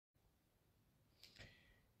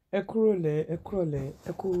Ẹ kúrọ̀lẹ́, ẹ kúrọ̀lẹ́,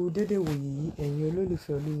 ẹ kú dédé wòyí, ẹ̀yin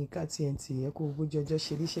olólùfẹ́ Olóyinka TNT, ẹ kú gbogbo ọjọ́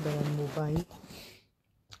ṣe ní ṣe dára ni mo bá yín.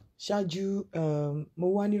 Ṣáájú mo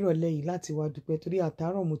wá nírọ̀lẹ́ yìí láti wá dúpẹ́ torí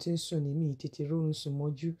àtàárọ̀ mo ti ń sùn ní mi tètè rórun sùn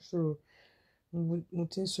mọ́jú, so mo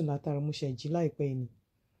ti ń sùn látàárọ̀ mo ṣẹ̀ jí láìpẹ́ yìí.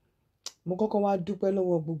 Mo kọ́kọ́ wá dúpẹ́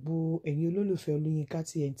lọ́wọ́ gbogbo ẹ̀yin olólùfẹ́ Olóyinka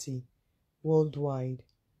TNT worldwide,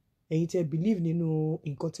 ẹ̀yin tí ẹ believe nínú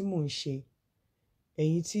nǹkan tí mò ń ṣe,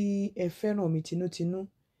 ẹ̀yin tí ẹ fẹ́ràn mi tinútinú,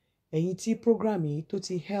 ẹ̀yin tí program yìí tó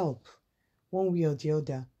ti help one way or the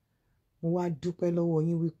other. Mo wá dúpẹ́ lọ́wọ́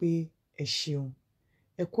yín wípé ẹ ṣeun,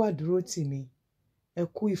 ẹ kú àdúrótì mi, ẹ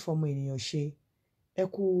kú ìfọmọ ènìyàn ṣe, ẹ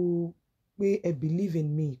kú pé ẹ believe in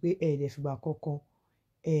me, pé ẹ dẹ̀ fìgbà kankan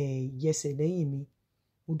ẹ yẹsẹ̀ lẹ́yìn mi.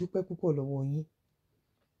 Mo dúpẹ́ púpọ̀ lọ́wọ́ yín.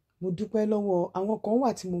 Mo dúpẹ́ lọ́wọ́ àwọn kan wà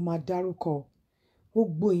tí mo máa dárúkọ,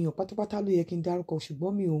 gbogbo èèyàn pátápátá ló yẹ kí n dárúkọ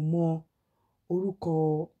ṣùgbọ́n mi ò mọ orúkọ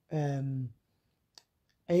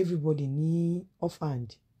everybody ní offhand.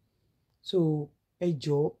 So ẹ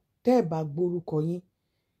jọ̀ọ́ tẹ́ ẹ bá gbórúkọ yín,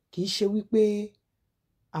 kì í ṣe wípé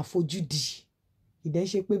àfojúdi, ìdẹ́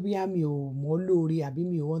ṣe pé bí mi ò mọ̀ lóore àbí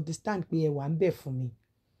mi ò understand pé ẹ wà ń bẹ̀ fún mi.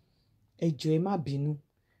 Ẹ jọ̀ọ́ ẹ má bínú,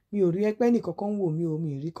 mi ò rí ẹpẹ́ nìkankan wò mí o, mi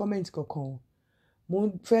ò rí comment kankan o. Mo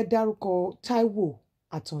fẹ́ dárúkọ Táíwò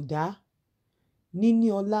Àtàndá,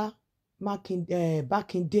 Níníọlá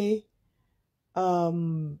Bákindé,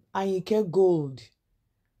 Àyìnkẹ́ Gold,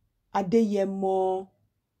 Adéyẹmọ,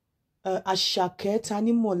 Àṣàkẹ́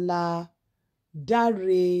Tanímọ̀lá,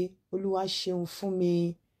 Dáre Olúwaṣeun fún mi,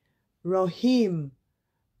 Rahim,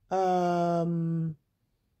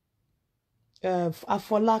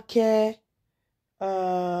 Afọlákẹ́,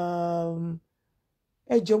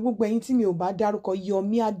 ẹ jọ̀ọ́ gbogbo ẹ̀yin tí mi ò bá dárúkọ,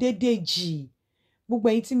 Yọ̀mí Adédèjì, gbogbo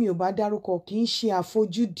ẹ̀yin tí mi ò bá dárúkọ kì í ṣe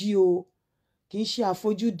àfojúdi o, kì í ṣe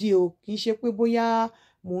àfojúdi o, kì í ṣe pé bóyá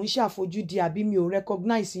mò ń ṣàfojúdi àbí mi ò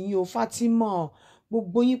recognize yín o. Fatima,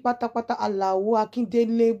 gbogbo yín pátápátá, Àlàó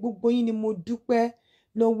Akíndélé, gbogbo yín ni mo dúpẹ́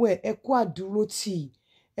lọ́wọ́ ẹ̀. Ẹ kú àdúrótì,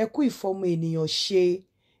 ẹ kú ìfọmọ ènìyàn ṣe,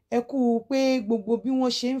 ẹ kú pé gbogbo bí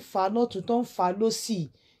wọ́n ṣe ń fà lọ́tùn tó ń fà lósì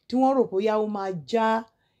tí wọ́n rò bóyá ó máa já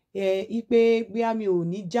ipe bóyá mi ò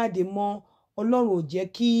ní jáde mọ́, Ọlọ́run ò jẹ́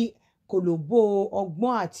kí kòlòbó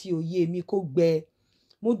ọgbọ́n àti òye mi kó gbẹ.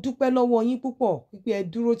 Mo dúpẹ́ lọ́wọ́ yín púpọ̀ wípé ẹ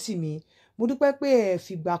dúró tì mí. Mo dúpẹ́ pé ẹ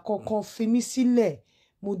fìgbà kankan fi mí sílẹ̀.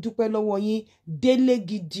 Mo dúpẹ́ lọ́wọ́ yín Délé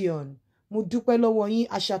Gideon. Mo dúpẹ́ lọ́wọ́ yín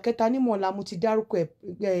Àṣàkẹ́ Tanímọ̀lá, mo ti dárúkọ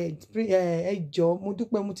ẹ jọ̀ọ́, mo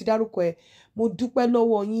dúpẹ́, mo ti dárúkọ ẹ. Mo dúpẹ́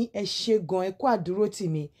lọ́wọ́ yín, ẹ ṣé gan, ẹ kú àdúró tì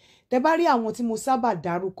mí. Tẹ́ bá rí àwọn tí mo sábà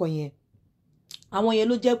dárúkọ yẹn, àwọn yẹn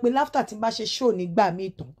ló jẹ́ pé láftà tí n bá ṣe show nígbà míì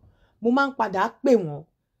tán, mo máa ń padà pè wọ́n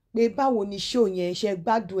pé báwo ni show yẹn ṣe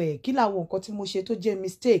gbádùn ẹ̀, kí làwọn nǹkan tí mo ṣe tó jẹ́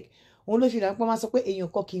mistake. Òun ló fi dà pé wọ́n máa sọ pé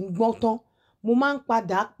èèyàn kan kì í gbọ́n tán. Mo máa ń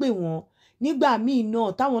padà pè wọ́n nígbà míì náà,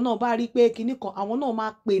 táwọn náà bá rí pé kinní kan, àwọn náà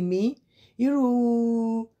máa pè mí. Irú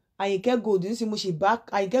Àyìnkẹ́ Gold ní sí mo sì bá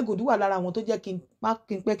Àyìnkẹ́ Gold wà lára àwọn tó jẹ́ kí n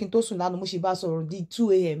pẹ́ kí n tó sùn lánàá, mo sì bá sọ̀rọ̀ di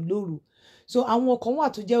 2 a.m. lóru. So àwọn kan wà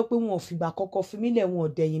tó jẹ́ pé wọn ò fìgbà kankan fi mí lẹ̀, wọn ò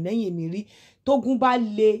dẹ̀yìn lẹ́yìn mi rí. Tógun bá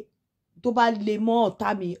le, tó bá le mọ́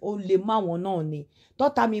ọ̀tá mi, ó le mọ́ àwọn náà ni.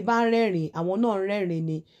 Tọ́ta mi bá ń rẹ́rìn, àwọn náà ń rẹ́rìn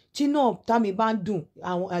ni. Tínú ọ̀tá mi bá ń dùn,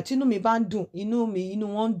 tínú mi bá ń dùn, inú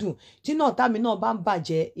wọn ń dùn. Tínú ọ̀tá mi náà bá ń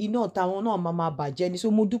bàjẹ́, inú ọ̀tá wọn náà máa bàjẹ́ ni.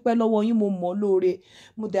 So mo dúpẹ́ lọ́wọ́ yín, mo mọ̀ lóore.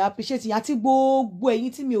 Mo dẹ̀ appreciate yín àti gbogbo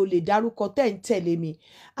ẹ̀yin tí mi ò lè dárúkọ tẹ́ ń tẹ̀lé mi.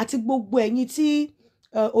 Àti gbogbo ẹ̀yin tí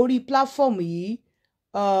orí platform yìí,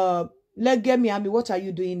 Legemi Ami, what are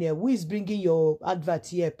you doing here? Who is bringing your advert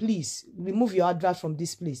here? Please remove your advert from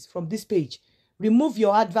this place, from this page. Remove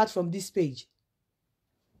your advert from this page.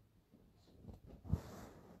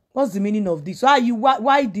 What's the meaning of this? Why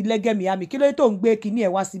the Legemi Ami? Kí ló dé tó ń gbé kíní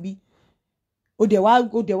ẹ̀ wá síbí? Ó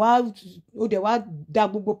dẹ̀ wá dá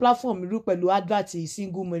gbogbo platform rú pẹ̀lú advert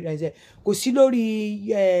single mother. Kò sí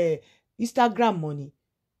lórí Instagram money.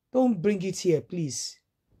 Don't bring it here, please.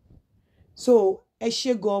 So ẹ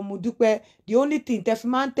ṣé gan, mo dúpẹ́. The only thing tẹ́ fi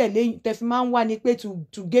máa ń tẹ̀lé, tẹ́ fi máa ń wá ni pé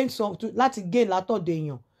to gain some, láti gain látọ̀dọ̀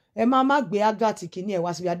èèyàn. Ẹ má gbé advert kíní ẹ̀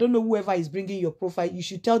wá síbi. I don't know whoever is bringing your profile. You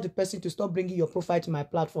should tell the person to stop bringing your profile to my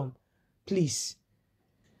platform, please.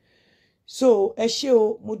 So ẹ ṣé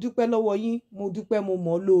o, mo dúpẹ́ lọ́wọ́ yín, mo dúpẹ́, mo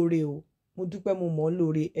mọ̀ lóore o. Mo dúpẹ́, mo mọ̀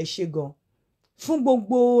lóore, ẹ ṣé gan. Fún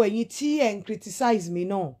gbogbo ẹ̀yin tí ẹ ń criticize mi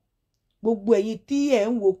náà, gbogbo ẹ̀yin tí ẹ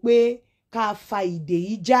ń wò pé ká fa ìdè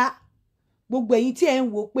yìí já, gbogbo ẹ̀yin tí ẹ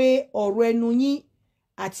ń wò pé ọ̀rọ̀ ẹnu yín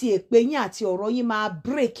àti èpè yín àti ọ̀rọ̀ yín máa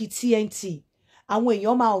break TNT, àwọn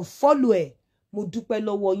èèyàn máa unfollow ẹ̀. Mo dúpẹ́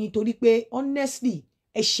lọ́wọ́ yín torí pé honestly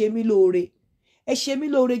ẹ ṣe mí lóore. Ẹ ṣe mí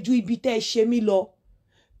lóore ju ibi tẹ́ ẹ ṣe mí lọ.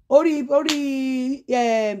 Orí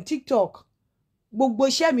TikTok gbogbo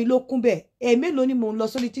iṣẹ́ mi ló kún bẹ́ẹ̀ èmélòó ni mò ń lọ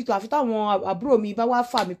sórí TikTok àfi táwọn àbúrò mi bá wá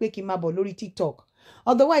fà mí pé kí n máa bọ̀ lórí TikTok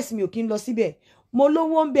otherwise mi ò kí ń lọ síbẹ̀ mo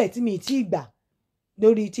lówó ń bẹ̀ tí mi ti gbà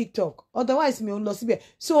lórí TikTok otherwise mi ò ń lọ síbẹ̀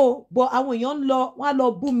so but àwọn èèyàn ń lọ wọ́n á lọ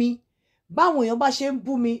bú mi báwọn èèyàn bá ṣe ń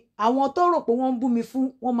bú mi àwọn tó rò pé wọ́n ń bú mi fún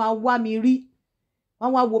wọ́n máa wá mi rí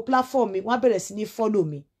wọ́n wá wo platform mi wọ́n á bẹ̀rẹ̀ sí ní follow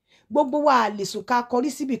mi gbogbo wa lè sùn ká kọrí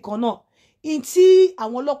síbì kan náà in tí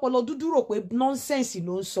àwọn ọlọ́pọlọ dúdú rò pé nonsense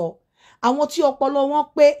ló ń sọ àwọn tí ọpọlọ wọn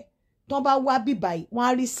pé tán bá wá bíbáyìí wọ́n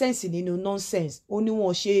á rí sense nínú nonsense ó ní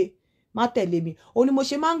wọn ṣe má tẹ̀lé mi ó ní mo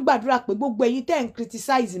ṣe máa ń gbàdúrà pé gbogbo ẹ̀yin tẹ́ ń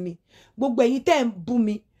criticize mi gbogbo ẹ̀yin tẹ́ ń bú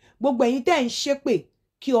mi gbogbo ẹ̀yin tẹ́ ń ṣépè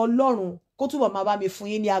kí Ọlọ́run kó túbọ̀ máa bá mi fún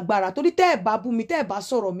yín ní agbára torí tẹ́ ẹ̀ bá bú mi tẹ́ ẹ̀ bá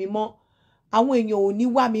sọ̀rọ̀ mi mọ́ àwọn èèyàn ò ní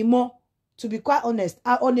wá mi mọ́ to be quite honest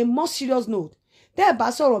on a more serious note tẹ́ ẹ̀ bá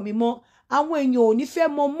sọ̀rọ̀ mi mọ́ àwọn èèyàn ò ní fẹ́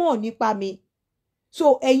mọ̀ nípa mi so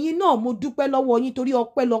ẹ̀yin náà mo dúpẹ́ lọ́wọ́ yín torí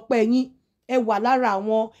ọpẹ́lọpẹ́ yín ẹ wà lára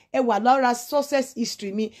àwọn ẹ wà lára success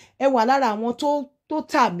history mi ẹ wà lára àwọn tó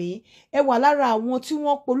tà mí ẹ wà lára àwọn tí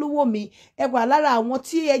wọ́n polówó mi ẹ wà lára àwọn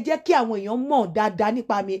tí ẹ jẹ́ kí àwọn èèyàn mọ̀ dáadáa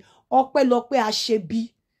nípa mi ọpẹ́lọpẹ́ àṣebí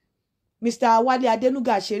Mr. Wálé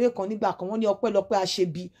Adénúgà ṣeré kan nígbà kan wọ́n ní ọpẹ́lọpẹ́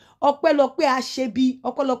àṣebí ọpẹ́lọpẹ́ àṣebí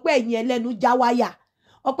ọpẹ́lọpẹ́ ẹ̀yin ẹlẹ́nu jáwáyà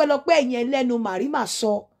ọpẹ́lọpẹ́ ẹ̀yin ẹlẹ́nu màrímà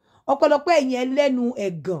sọ ọpẹ́lọpẹ́ ẹ̀yin ẹlẹ́nu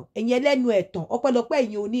ẹ̀gàn ẹ̀yin ẹlẹ́nu ẹ̀tàn ọpẹ́lọpẹ́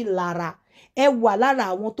ẹ̀yin onílara ẹ wà lára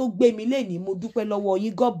àwọn tó gbé mi lénìí mo dúpẹ́ lọ́wọ́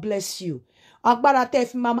yín God bless you agbára tẹ́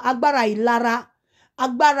fi máa agbára ìlara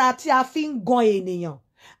agbára tí a fi ń gan ènìyàn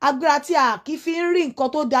agbára tí a kì í fi ń rí nǹkan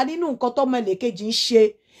tó da nínú nǹkan tó mẹ́lẹ̀kejì ń ṣe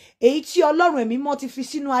èyí tí Ọlọ́run ẹ̀mí mọ́ ti fi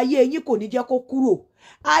sínú ayé yín kò ní jẹ́ kó kúrò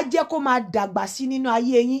á jẹ́ kó máa dàgbà sí nínú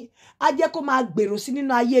ayé yín á jẹ́ kó máa gbèrò sí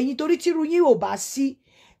nínú ayé yín torí tírú yín ò bá sí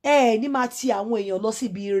ní máa ti àwọn èèyàn lọ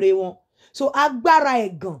síbi ire wọn so agbára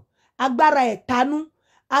ẹ̀gàn agbára ẹ̀tanú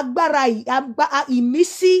agbára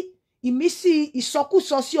ìmísí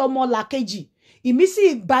ìsọkúsọ sí ọmọ làkejì ìmísí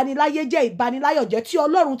ìbaniláyé jẹ́ ìbaniláyọ̀jẹ́ tí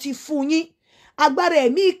Ọlọ́run ti fún yín agbára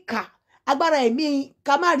ẹ̀mí ìkà agbára ẹ̀mí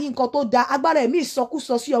ká má rí nǹkan tó da agbára ẹ̀mí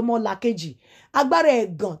ìsọkúsọ sí ọmọ làkejì agbára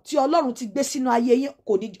ẹ̀gàn tí Ọlọ́run ti gbé sínú ayé yín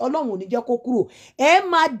Ọlọ́run ò ní jẹ́ kó kúrò ẹ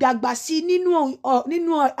máa dàgbà sí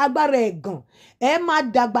nínú agbára ẹ̀gàn ẹ máa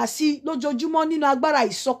dàgbà sí lójoojúmọ́ nínú agbára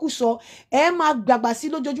ìsọkúsọ ẹ máa dàgbà sí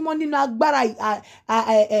lójoojúmọ́ nínú agbára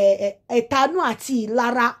ẹ̀tanú àti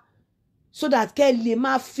ìlara so that kẹ́ lè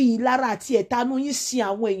máa fi ìlara àti ẹ̀tanú yín sin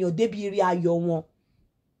àwọn èèyàn débi ire ayọ̀ wọn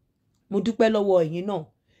mo dúpẹ́ lọ́wọ́ ẹ̀yin náà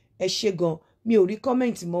ẹ ṣé gan mi ò rí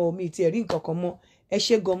kọ́mẹ̀ntì mọ́ mi ti rí nǹkan kan mọ́ ẹ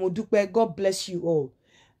ṣé gan mo dúpẹ́ God bless you all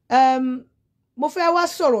mo fẹ́ wá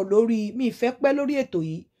sọ̀rọ̀ lórí mi ìfẹ́ pẹ́ lórí ètò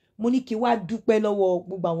yìí mo ní kí wá dúpẹ́ lọ́wọ́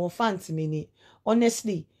gbogbo àwọn fans mi ni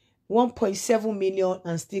honestly 1.7 million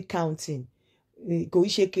and still counting kò í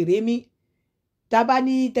ṣe kéré mi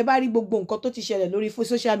tẹ́ bá rí gbogbo nǹkan tó ti ṣẹlẹ̀ lórí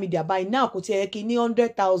social media by now kò tiẹ̀ kí ní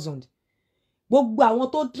 100,000 gbogbo àwọn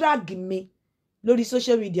tó drag mi lórí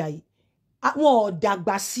social media yìí wọn ò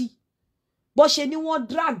dàgbà sí bó ṣe ni wọ́n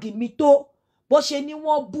drag mi tó bó ṣe ni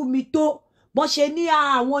wọ́n bú mi tó bó ṣe ní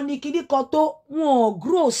àwọn ní kíní kan tó wọn ò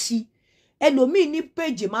grow sí ẹlòmíì ní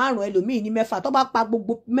page 5 ẹlòmíì ní 6 tó bá pa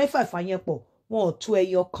gbogbo 6 yẹn pọ̀ wọn ò tó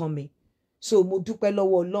ẹyọ kan mi so mo dúpẹ́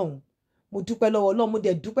lọ́wọ́ Ọlọ́run mo dúpẹ́ lọ́wọ́ Ọlọ́run mo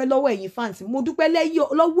dẹ̀ dúpẹ́ lọ́wọ́ ẹ̀yin fans mo dúpẹ́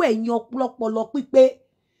lọ́wọ́ ẹ̀yin ọpọlọ pípé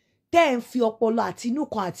tẹ́ ẹ̀ ń fi ọpọlọ àti inú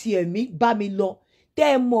kan àti ẹ̀mí bá mi lọ tẹ́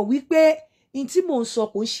ẹ mọ̀ wípé in tí mò ń sọ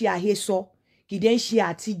kò ń ṣe àhesọ kì í dẹ̀ ń ṣe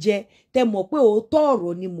àtijẹ tẹ́ mọ̀ pé òótọ́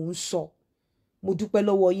ọ̀rọ̀ ni mò ń sọ mo dúpẹ́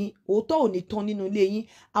lọ́wọ́ yín òótọ́ ò ní tán nínú ilé yín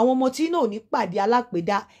àwọn ọmọ tí náà ò ní pàdé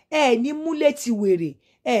alápèdá ní múlẹ̀ ti wèrè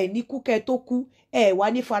ní kúkẹ́ tó kú wá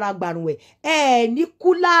ní faragbàrùn ní kú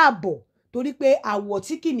láàbọ̀ torí pé àwọ̀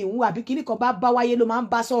tí kìnìún àbí kíní kan bá wáyé ló máa ń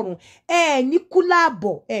bá sọ̀run ní kú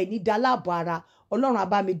láàbọ̀ ní dá láàbọ̀ ara Ọlọ́run á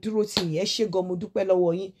bá mi dúró tì yín ẹ ṣé gan mo dúpẹ́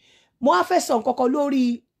lọ́wọ́ yín mo wá fẹ́ sọ nǹkan kan lórí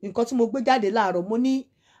nǹkan tí mo gbé jáde láàárọ̀ mo ní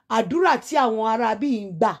àdúrà tí àwọn ará bí ń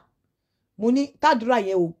gbà mo ní tàdúrà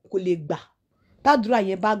yẹn kò lè gbà tàdúrà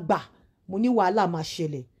yẹn bá gbà mo ní wàhálà máa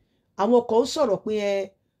ṣẹlẹ̀ àwọn kan ń sọ̀rọ̀ pé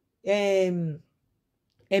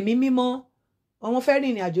ẹ̀mí mímọ́ àwọn fẹ́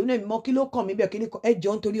rìnrìn àjò náà mímọ́ kí ló kàn mí bẹ́ẹ̀ kí ni ẹ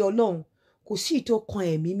jọ̀ọ́ nítorí Ọlọ́run kò sí ìtò kan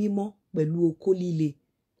ẹ̀mí mímọ́ pẹ̀lú okó líle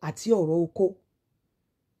àti ọ̀rọ̀ okó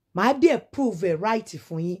màá dẹ̀ prove it right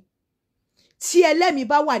fún yín tí ẹlẹ́mìí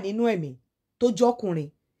bá wà nínú ẹ̀mí tó jọ́kùnrin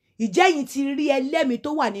ìjẹ́yìn ti rí ẹlẹ́mìí tó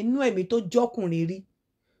wà nínú ẹ̀mí tó jọ́kùnrin rí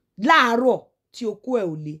láàárọ̀ tí okó ẹ̀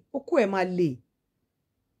ò le okó ẹ̀ máa le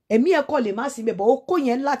ẹ̀mí ẹ̀ kọ́ lè má sí bẹ́ẹ̀ bọ́ okó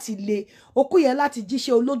yẹn láti le okó yẹn láti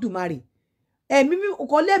jíṣẹ́ Olódùmarè ẹ̀mí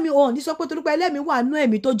kò lẹ́mí ò ní sọ pé torí pé ẹlẹ́mìí wà nínú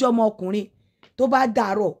ẹ̀mí tó jọ́ ọmọ ọkùnrin tó bá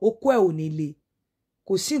dàárọ̀ okó ẹ̀ ò ní le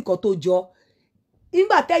kò sí nǹkan tó jọ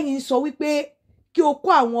nígbà tẹ́yìn sọ wípé kí okó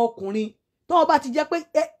àwọn ọkùnrin tó bá ti jẹ́ pé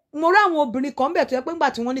mo rí àwọn obìnrin kan bẹ̀ tó yẹ pé ńgbà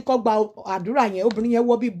tí wọ́n ní kó gba àdúrà yẹn obìnrin yẹn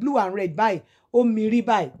wọ bí blue and red báyìí ó mìírí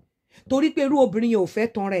báyìí torí pé irú obìnrin yẹn ò fẹ́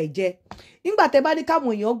tanra ẹ̀ jẹ nígbà tẹ́ bá ní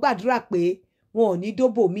káwọn èèyàn gbàdúrà pé wọn ò ní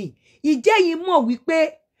dóbò míì ìjẹ́ yìí mọ̀ wípé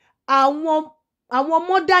àwọn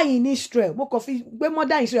mother in Israel mo kàn fi gbé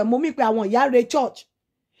mother in Israel mo mí pé àwọn ìyá rẹ̀ church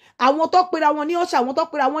àwọn tó pera wọn ní usher àwọn tó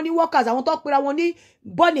pera wọn ní workers àwọn tó pera wọn ní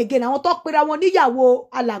born again àwọn tó pera wọn níyàwó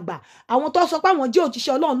alàgbà àwọn tó sọ pé àwọn jẹ́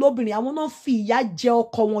òjíṣẹ́ Ọlọ́run lóbìnrin àwọn náà fi ìyà jẹ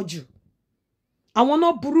ọkọ wọn jù àwọn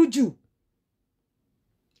náà burú jù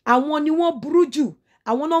àwọn ni wọ́n burú jù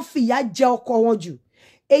àwọn náà fi ìyà jẹ ọkọ wọn jù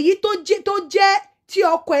èyí tó jẹ́ tí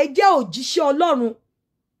ọkọ ẹ̀ jẹ́ òjíṣẹ́ Ọlọ́run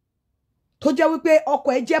tó jẹ́ wípé ọkọ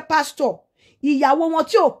ẹ̀ jẹ́ pastor ìyàwó wọn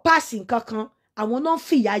tí ò pass nǹkan kan àwọn náà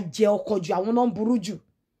fi ìyà jẹ ọkọ jù àwọn náà burú jù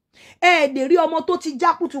ẹ lè rí ọmọ tó ti já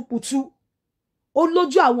kùtùkùtù ó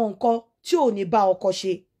lójú àwọn nǹkan tí ò ní bá ọkọ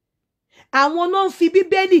ṣe àwọn náà fi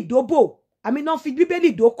bíbélì dóbò àmì náà fi bíbélì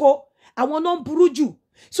dóko àwọn náà burú jù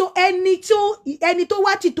so ẹni tó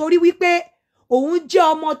wá ti torí wípé òun jẹ́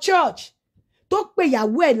ọmọ church tó pe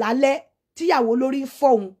ìyàwó ẹ̀ lálẹ́ tíyàwó lórí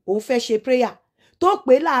fọ́hùn òun fẹ́ ṣe prayer tó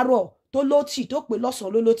pè láàárọ̀ tó lótì tó pè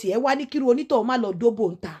lọ́sàn-án ló lótì ẹ wá ní kíru onítọ̀hún má lọ dóbò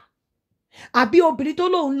ń ta àbí obìnrin tó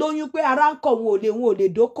lóun lóyún pé ara ń kọ̀ òun ò lè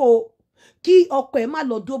dóko kí ọkọ ẹ̀ má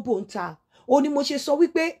lọ dóbò ń ta ó ní mo ṣe sọ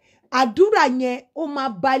wípé àdúrà yẹn ó máa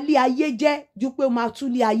ba ilé ayé jẹ́ ju pé ó máa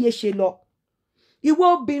tún ilé ayé ṣe lọ ìwọ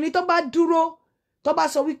obìnrin tó bá dúró tó bá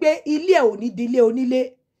sọ wípé ilé ẹ̀ ò ní di ilé onílé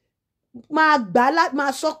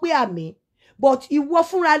máa sọ pé àmì but ìwọ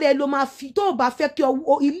fúnra rẹ ló máa fi tó bá fẹ́ kí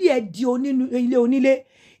ilé ẹ̀ di ilé onílé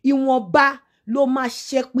ìwọ̀nba ló máa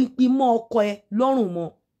ṣe pinpin mọ́ ọkọ ẹ̀ lọ́rùn mọ́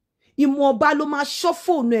ìwọ̀nba ló máa ṣọ́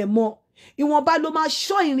fóònù ẹ̀ mọ́ ìwọ̀nba ló máa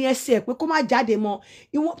ṣọ́ ìrìn ẹsẹ̀ pé kó má jáde mọ́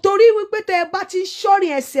torí wípé tẹ́ ẹ bá ti ń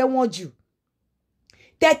ṣọ́rìn ẹsẹ̀ wọn jù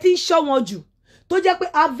tẹ́ ti ń ṣọ́ wọn jù tó jẹ́ pé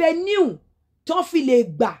avenue tó fi lè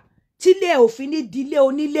gbà tílé òfin ní dilé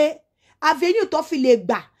onílé avenue tó fi lè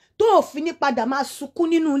gbà tó òfin ní padà máa sunkún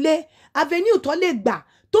nínú ilé avenue tó lè gbà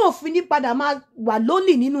tó òfin ní padà máa wà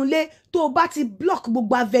lonely nínú ilé tó o bá ti block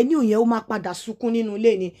gbogbo avenue yẹn ó máa padà sunkún nínú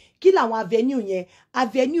ilé ni kí làwọn avenue yẹn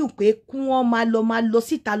avenue pé kí wọ́n máa lọ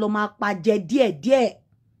síta lọ máa pàjẹ díẹ̀díẹ̀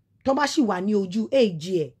tó bá sì wà ní ojú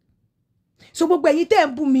èjì ẹ̀ so gbogbo ẹ̀yin tẹ́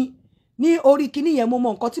ń bú mi ní orí kinní yẹn mo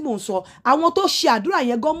mọ nǹkan tí mò ń sọ àwọn tó ṣe àdúrà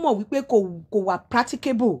yẹn gan mọ̀ wípé kò wà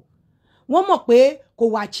practicable wọ́n mọ̀ pé kò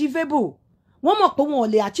wà achievable wọ́n mọ̀ pé wọn ò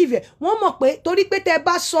lè achieve ẹ̀ wọ́n mọ̀ pé torí pé tẹ́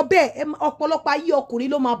bá sọ bẹ́ẹ̀ ọ̀pọ̀lọpọ̀ ayé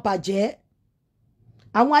ọkùnrin ló máa bàjẹ́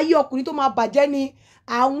àwọn ayé ọkùnrin tó máa bàjẹ́ ni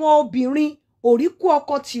àwọn obìnrin òríkú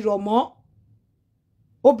ọkọ tìrọ̀ mọ́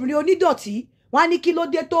obìnrin onídọ̀tí wọ́n á ní kí ló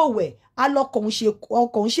dé tó wẹ̀ á lọ́kọ̀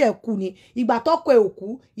ń ṣe kú ni ìgbà tọ́kọ ẹ̀ òkú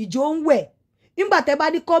ìjọ ń wẹ̀ nígbà tẹ́ bá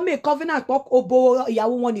ní kọ́mẹ̀ covenant pọ̀ obo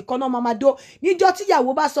ìyàwó wọn nìkan náà máa dó níjọ́ tí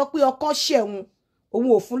ìyàwó bá sọ pé ọkọ ṣẹ̀hun òun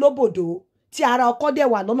ò fún lóbòdó tí ara ọkọ dẹ̀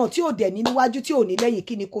wà lọ́nà tí ò dẹ̀ ní níwájú tí ò ní lẹ́yìn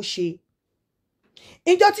kí ni kó ṣe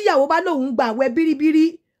níjọ́ tí ìyàwó bá lóun gbà àwẹ̀ bíríbírí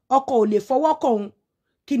ọkọ ò lè fọwọ́ kàn òun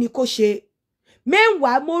kí ni kó ṣe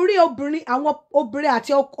mẹ́wàá mo rí àwọn obìnrin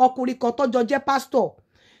àti ọkùnrin kan tọ́jọ jẹ́ pásítọ̀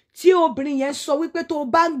tí obìnrin yẹn sọ wípé tó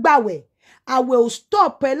bá ń gbàwẹ̀ àwẹ̀ ò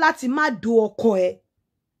stop ẹ láti má do ọkọ ẹ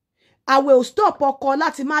àwẹ̀ ò stop ọkọ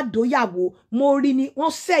láti má dóyàwó mo rí ni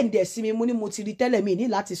wọ́n sẹ̀ǹdẹ̀ sí mi mo ní mo ti rí tẹ́lẹ̀ mi ní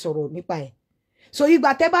láti sọ̀rọ̀ nípa ẹ̀ so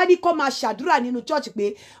ìgbà tẹ́ bá ní kó máa ṣàdúrà nínú church pé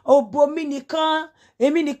òbò mi nìkan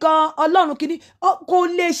èmi nìkan ọlọ́run kìíní kò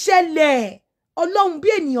lè ṣẹlẹ̀ ọlọ́run bí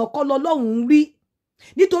ènìyàn kan lọ́lọ́run rí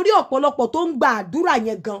nítorí ọ̀pọ̀lọpọ̀ tó ń gba àdúrà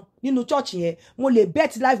yẹn gan nínú church yẹn mo lè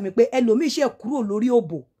bet life mi pé ẹlòmíì ṣe kúrò lórí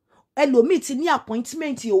òbò ẹlòmíì ti ní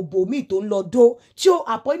appointment òbò míì tó ń lọ dó tí ó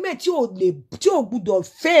appointment tí ò gbúdọ̀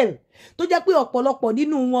fail tó jẹ́ pé ọ̀pọ̀lọpọ̀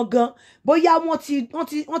nínú wọn gan bóyá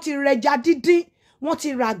wọ́n ti rẹja dídín wọ́n ti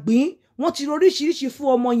ràgbín wọ́n ti oríṣiríṣi fún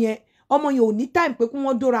ọmọ yẹn ò ní time pé kí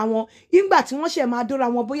wọ́n dóra wọn nígbà tí wọ́n ṣe máa dóra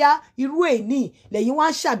wọn bóyá irú èní lẹ́yìn wọ́n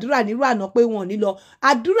á ṣàdúrà nírú àná pé wọn ò ní lọ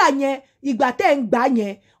àdúrà yẹn ìgbà tẹ́ ń gbà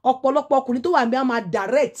yẹn ọ̀pọ̀lọpọ̀ ọkùnrin tó wà níbẹ̀ á máa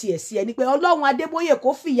direct ẹ̀ sí ẹni pé ọlọ́run Adébóyè kó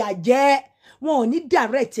fìyà jẹ wọn ò ní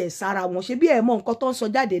direct ẹ̀ sára wọn ṣe bí ẹ̀ mọ nǹkan tó ń sọ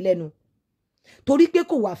jáde lẹ́nu torí pé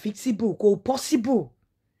kò wà fixable kò possible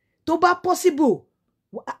tó bá possible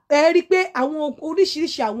ẹ rí pé àwọn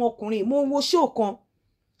oríṣiríṣi àwọn ọkùnrin mo wo show kan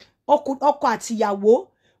ọkọ àtìyàwó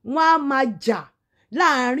wọ́n á máa jà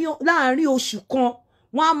láàrin oṣù kan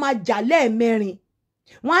wọ́n á máa jà lẹ́ẹ̀mẹrin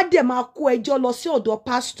wọ́n á dẹ̀ máa kó ẹjọ́ lọ sí ọ̀dọ̀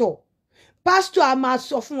pásítọ̀ á máa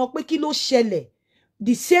sọ fún wọn pé kí ló ṣẹlẹ̀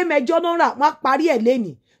the same ẹjọ́ náà rà wọ́n á parí ẹ̀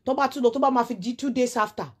lẹ́nìí tó bá tún lọ tó bá máa fi di 2 days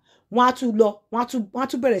after wọ́n á tún lọ wọ́n á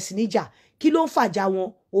tún bẹ̀rẹ̀ sí ní jà kí ló ń fàjà wọn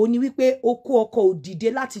òun ni wípé ó kó ọkọ òdìdé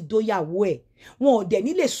láti dóyàwó ẹ̀ wọn ò dẹ̀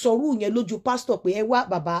nílè sọrú yẹn lójú pásítọ̀ pé ẹ wá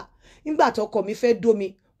bàbá nígbà tọkọ mi fẹ́ dó mi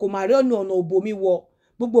kò má rí ọ̀nà òbò mi wọ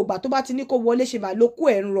gbogbo ìgbà tó bá ti ní kó wọlé ṣe máa lókù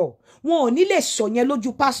ẹ̀ ń rọ̀ wọn ò ní lè sọ yẹn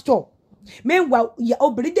lójú pastor meanwhile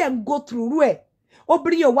obìnrin dẹ̀ ń go through ẹ̀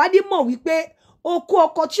obìnrin yóò wá ní mọ̀ wípé okó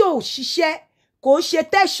ọkọ tí ò ṣiṣẹ́ kò ń ṣe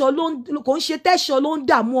tẹ́ṣọ ló ń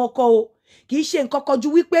dààmú ọkọ o kì í ṣe nǹkan kan ju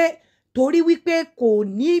wípé torí wípé kò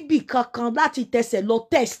níbì kankan láti tẹsẹ̀ lọ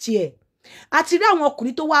test ẹ̀ àti rí àwọn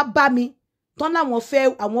ọkùnrin tó wá bá mi tán láwọn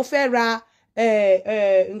fẹ́ ra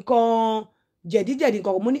nǹkan jẹ̀díjẹ̀dí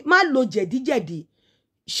nǹkan mo ní má lo jẹ̀díjẹ̀dí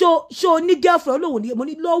ṣó ní girlfriend olóhùn ní mo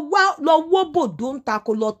ní lọ wó bòdó ń ta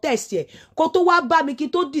kó lọ test ẹ̀ kó tó wá bá mi kí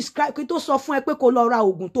tó describe kí tó sọ fún ẹ pé kó lọ ra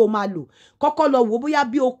oògùn tó máa lò kọ́kọ́ lọ wò bóyá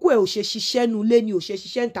bí okó ẹ̀ ò ṣe ṣiṣẹ́ nu ilé ni ò ṣe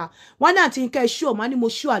ṣiṣẹ́ ń ta wọn náà ti ń kẹ́ ṣú ọ̀ má ní mo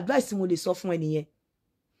ṣú advice mo lè sọ fún ẹ nìyẹn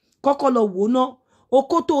kọ́kọ́ lọ wò ná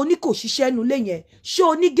okó tó o ní kò ṣiṣẹ́ nu ilé yẹn ṣó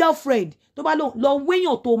o ní girlfriend tó bá lọ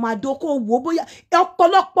wéyàn tó máa dó kó wò bóyá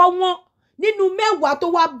ọ̀pọ̀lọpọ̀ wọn nínú 10 tó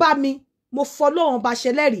wá bá mi mo fọlọ́run bá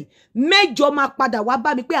ṣẹlẹ́rìí 8 máa padà wá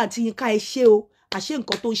bá mi pé àǹtí Yínká ẹ ṣé o àṣé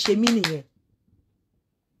nǹkan tó ń ṣe mí nìyẹn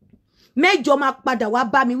 8 máa padà wá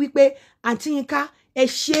bá mi wípé àǹtí Yínká ẹ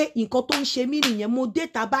ṣé nǹkan tó ń ṣe mí nìyẹn mo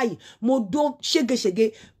déta báyìí mo dó ṣégeṣége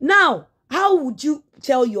now how would you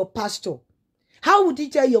tell your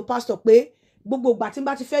pastor pé gbogbo ìgbà tí n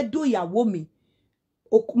bá ti fẹ́ dó ìyàwó mi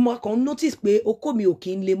mo kàn notice pé okó mi ò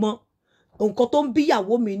kí ń le mọ́ nǹkan tó ń bí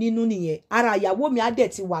ìyàwó mi nínú nìyẹn ara ìyàwó mi á dẹ̀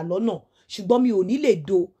ti wà lọ́nà ṣùgbọ́n mi ò ní lè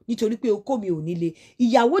do nítorí pé okó mi ò ní le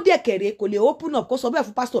ìyàwó dẹ̀kẹ̀rẹ̀ kò lè open up kó sọ bẹ́ẹ̀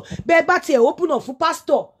fún pastor bẹ́ẹ̀ bá tiẹ̀ open up fún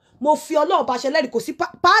pastor mo fi Ọlọ́run bá ṣẹlẹ́rìí kò sí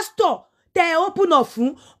pastor tẹ́ open up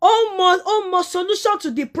fún ó mọ solution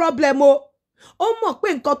to the problem o ó mọ̀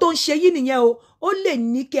pé nǹkan tó ń ṣe yín nìyẹn o ó lè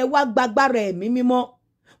ní kẹ́ wá gbàgbára ẹ̀mí mímọ́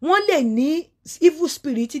wọ́n lè ní evil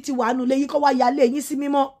spirit títí wàá nulẹ̀ yín kó wá yálé yín sí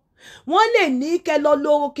mímọ́ wọ́n lè ní kẹ́ lọ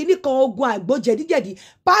lo kinní kan ogun àgbo jẹ̀díjẹ̀dí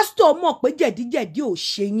pastor mọ̀ pé jẹ̀díjẹ̀dí ò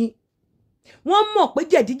ṣe yín wọ́n mọ̀ pé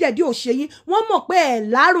jẹ̀díjẹ̀dí ò ṣe yín wọ́n mọ̀ pé ẹ̀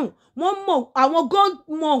lárùn wọ́n mọ̀ àwọn gan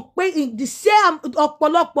mọ̀ pé the same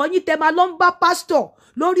ọ̀pọ̀lọpọ̀ yín tẹ́ máa lọ ń bá pastor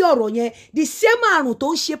lórí ọ̀rọ̀ yẹn the same àrùn tó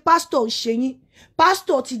ń ṣe pastor ń ṣe yín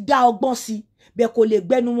pastor ti dá ọgbọ́n sí bẹ́ẹ̀ kò lè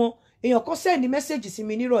gbẹ́nu wọn èèyàn kan send message sí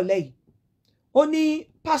mi nírọ̀lẹ́ yìí ó ní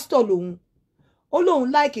pastor lòun ó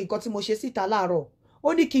lóun like nǹkan tí mo ṣe síta láàárọ̀ ó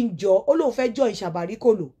ní kí n jọ ó lóun fẹ́ jọ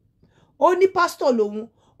ìṣàbáríkòlò ó ní pastor lòun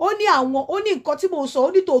ó ní àwọn ó ní nǹkan tí mo sọ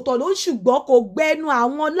ó ní tòótọ́ ló ń ṣùgbọ́n kò gbẹnu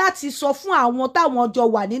àwọn láti sọ fún àwọn táwọn jọ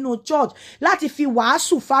wà nínú church láti fi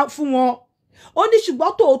wàásù fún wọn ó ní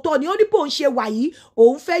ṣùgbọ́n tòótọ́ ni ó ní bóun ṣe wà yìí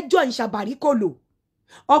òun fẹ́ jọ ìṣàbáríkòlò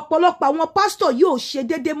ọ̀pọ̀lọpọ̀ àwọn pastor yóò ṣe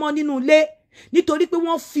déédéé mọ́ nínú ilé nítorí pé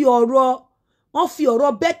wọ́n fi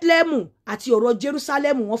ọ̀rọ̀ Bethlehem àti ọ̀rọ̀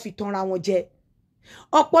Jerusalem wọ́n fi tanra wọn jẹ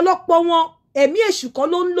ọ̀pọ̀lọpọ̀ wọn ẹ̀mí èṣù kan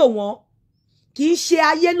ló ń lò wọ́n kì í ṣe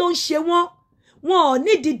ayé ló ń ṣe wọ́n ò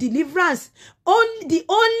need the deliverance the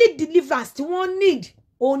only deliverance tí wọ́n need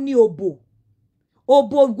ó ní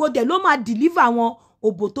òbò gbọdẹ ló máa deliver wọn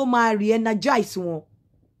òbò tó máa re-energize wọn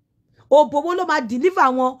òbò wo ló máa deliver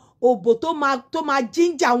wọn òbò tó máa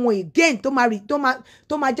ginger wọn again tó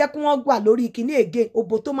máa jẹ́ kí wọ́n gbà lórí kíní again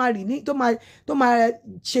òbò tó máa rí ní tó máa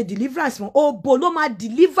ṣe deliverance wọn òbò ló máa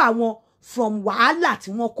deliver wọn from wàhálà tí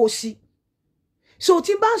wọ́n kó sí so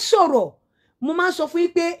tí n bá ń sọ̀rọ̀ mo máa ń sọ fún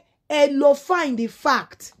yín pé ẹ lọ find the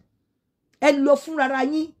fact ẹ lọ fúnrara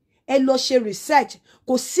yín ẹ lọ ṣe research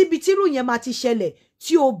kò síbi tírú yẹn máa ti ṣẹlẹ̀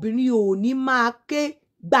tí obìnrin ò ní máa ké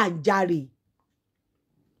gbàǹjarè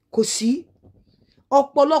kò sí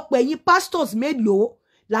ọ̀pọ̀lọpọ̀ ẹ̀yin pastors mélòó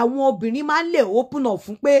làwọn obìnrin máa ń lè open up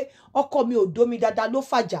fún pé ọkọ mi ò dómi dáadáa ló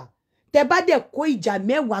fàjà tẹ́ bá dẹ̀ kó ìjà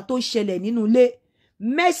 10 tó ṣẹlẹ̀ nínú ilé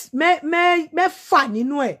 6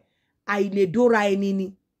 nínú ẹ̀ àìlèdóra ẹni ni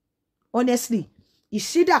honestly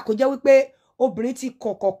ìsídà kò jẹ́ wípé obìnrin ti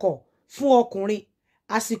kọ̀kọ̀kọ̀ fún ọkùnrin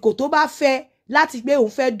àsìkò tó bá fẹ́ láti gbé òun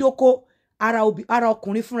fẹ́ dóko ara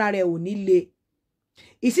ọkùnrin fúnra rẹ̀ ò ní le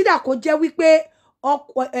ìsídà kò jẹ́ wípé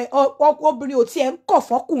obìnrin ò tiẹ̀ ń kọ̀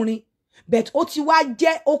fọ́kùnrin but ó ti wá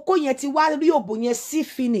jẹ́ okó yẹn ti wá rí òbò yẹn sí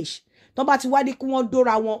finish tó bá ti wá ní kí wọ́n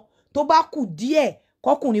dóra wọn tó bá kù díẹ̀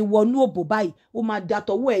kọkùnrin wọnú òbò báyìí ó máa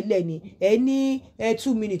dàtọwọ́ ẹ̀ lẹ́ni ẹ ní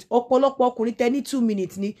 2 minutes ọ̀pọ̀lọpọ̀ ọkùnrin tẹ ní 2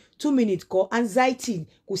 minutes ní 2 minutes kọ́ anxiety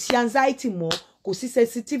kò sí anxiety mọ́ kò sí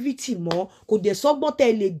sensitivity mọ́ kò dẹ̀ sọ́gbọ́n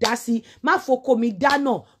tẹ́ lè dá sí má foko mi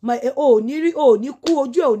dáná ò ní kú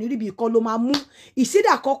ojú ẹ̀ ò ní ríbi kan ló máa mú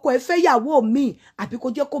ìsídà kọ́kọ́ ẹ fẹ́ yàwó mi àbí kó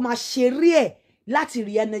jẹ́ kó máa ṣeré ẹ̀ láti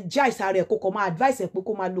re-energize ara ẹ̀ kó kọ́ máa advice ẹ̀ pé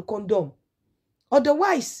kó máa lo condom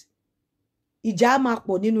otherwise ìjà á máa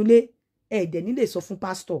pọ̀ nínú ilé ẹ̀ẹ́dẹ̀ nílé sọ fún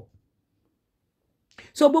pastor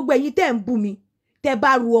so gbogbo ẹ̀yin tẹ́ ń bú mi tẹ́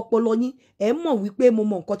bá ru ọpọlọ yín ẹ mọ̀ wípé mo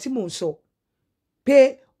mọ̀ nǹkan tí mò ń sọ pé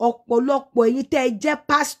ọ̀pọ̀lọpọ̀ ẹ̀yin tẹ́ jẹ́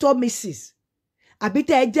pastor mrs àbí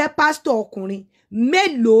tẹ́ jẹ́ pastor ọkùnrin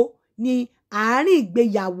mélòó ni àárín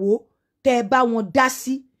ìgbéyàwó tẹ́ bá wọn dá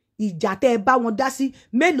sí ìjà tẹ́ bá wọn dá sí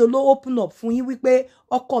mélòó ló open up fún yín wípé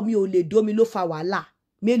ọkọ mi ò lè dómi ló fa wàhálà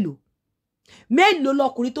mélòó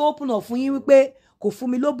lọkùnrin tó open up fún yín wípé kò fún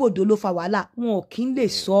mi lóbòdó ló fa wàhálà wọn ò kí ń lè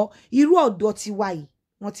sọ irú ọ̀dọ́ ti wà yìí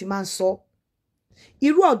wọ́n ti máa ń sọ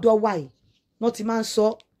irú ọ̀dọ́ wa yìí wọ́n ti máa ń sọ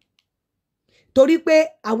torí pé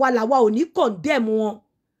àwa làwa ò ní condemn wọn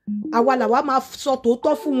àwa làwa máa sọ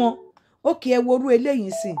tòótọ́ fún wọn ókè ẹ worú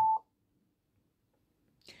eléyìí sìn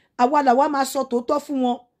àwa làwa máa sọ tòótọ́ fún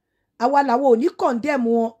wọn àwa làwa ò ní condemn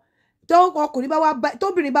wọn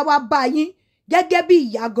tóbìnrin bá wá bá yín gẹ́gẹ́ bí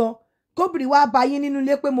ìyá gan kóbìnrin wá bá yín nínú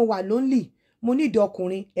ilé pé mo wà lonely mo ní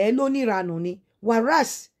ìdọkùnrin ẹ ló ní ìranù ni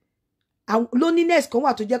whereas loneliness kan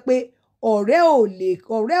wà tó jẹ́ pé ọ̀rẹ́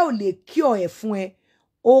ò lè cure ẹ̀ fún ẹ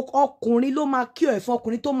ọkùnrin ló máa cure ẹ̀ fún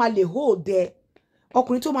ọkùnrin tó máa lè hold ẹ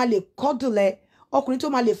ọkùnrin tó máa lè cuddle ẹ ọkùnrin tó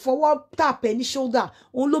máa lè fọwọ́ tap ẹ ní shoulder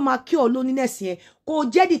òun ló máa cure loneliness yẹn kò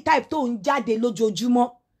jẹ́ the type tó ń jáde lójoojúmọ́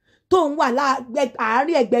tó ń wà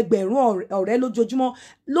àárín ẹgbẹgbẹ̀rún ọ̀rẹ́ lójoojúmọ́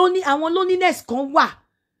àwọn loneliness kan wà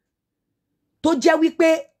tó jẹ́ wípé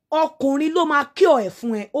ọkùnrin ló máa cure ẹ̀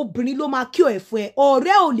fún ẹ obìnrin ló máa cure ẹ̀ fún ẹ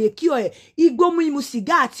ọ̀rẹ́ ò lè cure ẹ̀ igbó mímu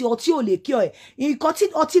sìgá àti ọtí ò lè cure ẹ̀ nǹkan tí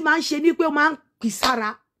ọtí máa ń ṣe ni pé ó máa ń kì sára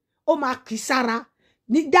ó máa kì sára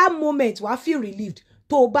ní that moment wàá feel relieved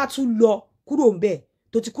tó o bá tún lọ kúrò ń bẹ̀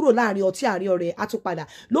tó ti kúrò láàrin ọtí àárín ọ̀rẹ́ á tún padà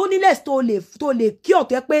loneliness tó lè cure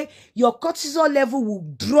tó yẹ pé your cortisol level will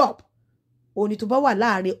drop òní tó bá wà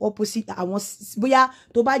láàrin opposite àwọn bóyá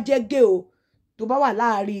tó bá jẹ́ gay o tó bá wà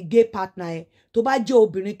láàrin gay partner ẹ tó bá jẹ́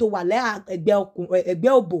obìnrin tó wà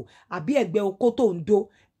ẹgbẹ́ òbò àbí ẹgbẹ́ okó tó ń do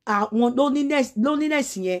àwọn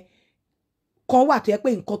loneliness yẹn kan wà tó yẹ pé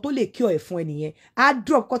nǹkan tó lè cure ẹ̀ fún ẹ nìyẹn á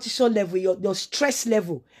drop cortisol level your stress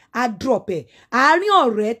level á drop ẹ̀ àárín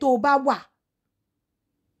ọ̀rẹ́ tó bá wà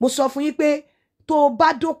mo sọ fún yín pé tó bá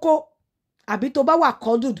dóko àbí tó bá wà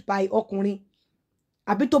cuddled by ọkùnrin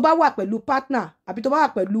àbí tó bá wà pẹ̀lú partner àbí tó bá wà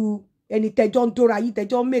pẹ̀lú ẹni tẹjọ́ ń dóra yín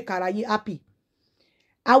tẹjọ́ ń make ara yín happy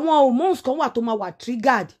àwọn hormones kan wà tó máa wà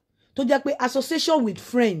triggered tó jẹ́ pé association with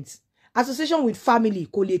friends association with family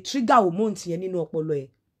kò lè trigger hormones yẹn nínú ọpọlọ ẹ̀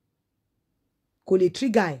kò lè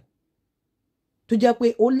trigger ẹ̀ tó jẹ́ pé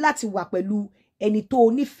o láti wà pẹ̀lú ẹni tó o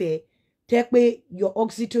nífẹ̀ẹ́ tẹ́ pé your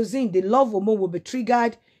oxytocin the love hormone will be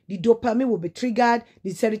triggered the dopamine will be triggered the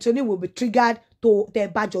serotonin will be triggered tó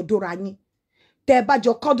tẹ́ bá jọ dóra yín tẹ́ bá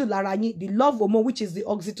jọ cuddle lára yín the love hormone which is the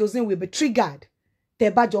oxytocin will be triggered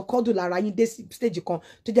tẹ́ bá jọ cuddle lára yín dé stage kan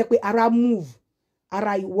tó jẹ́ pé ara move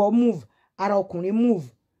ara ìwọ move ara ọkùnrin move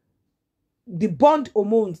the bond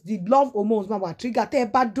hormones the love hormones máa wà trigger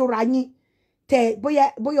tẹ́ bá dóra yín tẹ́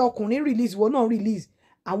bóyá ọkùnrin release ìwọ náà release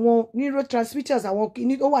àwọn neurotransmitters àwọn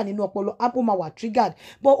kìíní tó wà nínú ọpọlọ apple máa wà triggered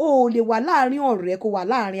but o lè wà láàrin ọ̀rẹ́ kó wà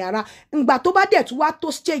láàrin ara ǹgbà tó bá dẹ̀ tún wá tó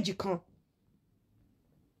stage kan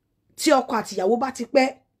tí ọkọ àtìyàwó bá ti pẹ́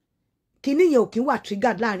kíní yẹn ò kí ń wà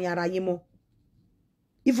triggered láàrin ara yín mọ́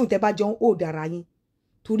even tẹ́ bá jọ ń hold ara yín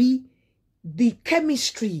torí the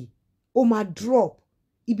chemistry ó máa drop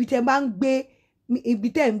ibi tẹ́ bá ń gbé ibi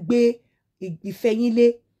tẹ́ ń gbé ìfẹ́ yín lé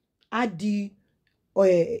á di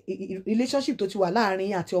relationship tó ti wà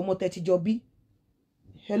láàrin àti ọmọ tẹ́ ti jọ bí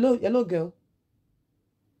hello girl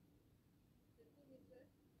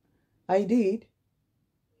I did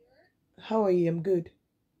how are you I'm good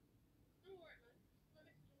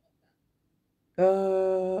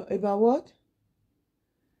about what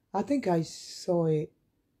I think I saw it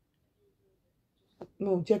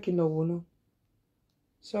no checking no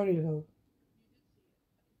sorry love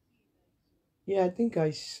yeah I think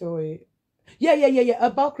I saw it yeah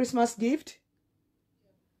about Christmas gift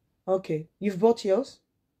okay you've bought yours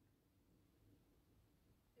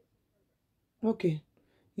okay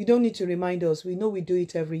you don't need to remind us we know we do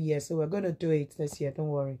it every year so we're going to do it this year don't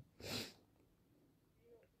worry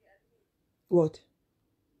what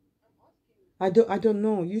I don't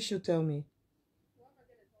know you should tell me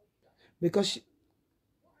because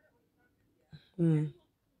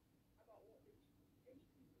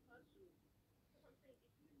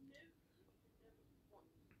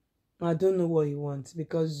I don't know what he wants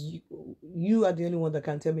because you are the only one that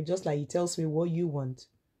can tell me, just like he tells me what you want.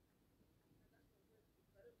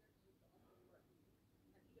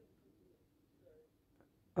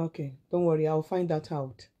 Okay, don't worry, I'll find that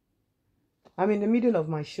out. I'm in the middle of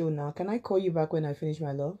my show now. Can I call you back when I finish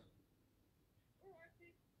my love?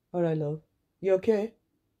 All right, love. You okay?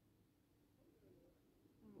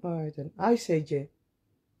 All right, then. I say Jay.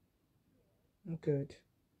 Good.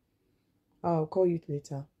 I'll call you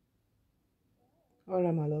later. All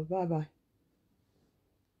right, my love. Bye-bye.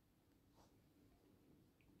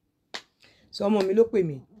 So, ọmọ mi ló pè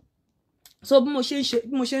mí. So bí mo ṣe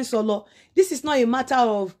ń sọ lọ, this is not a matter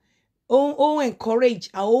of encourage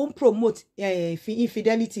or promote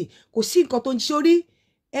infidelity. Kò sí nǹkan tó ń sórí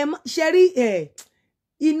ṣe rí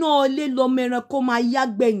iná ilé lọmọ ẹranko máa yá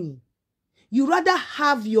gbẹ̀yìn. You rather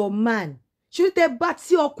have your man. Ṣé tẹ bá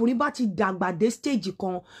tí ọkùnrin bá ti dàgbà dé stage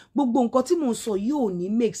kan, gbogbo nǹkan tí mo ń sọ yóò ní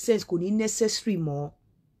make sense, kò ní necessary mọ́.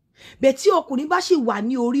 Bẹ́ẹ̀ tí ọkùnrin bá ṣì wà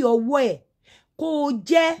ní orí ọwọ́ ẹ̀, kò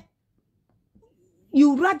jẹ́,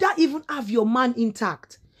 you rather even have your man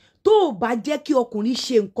intact. Tó bá jẹ́ kí ọkùnrin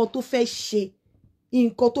ṣe nǹkan tó fẹ́ ṣe,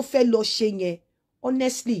 nǹkan tó fẹ́ lọ ṣe yẹn,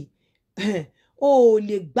 honestly, o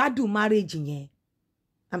lè gbádùn marriage yẹn.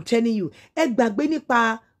 I'm telling you. Ẹ gbàgbé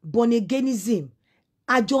nípa born-againism.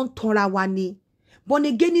 Àjọ ń tanra wa ni.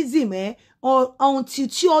 Born-againism until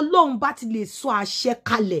tí Ọlọ́run bá ti lè sọ àṣẹ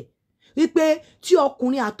kalẹ̀ wípé tí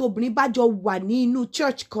ọkùnrin àti obìnrin bá jọ wà ní inú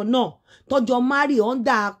church kan náà, tó jọ marry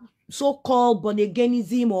under so-called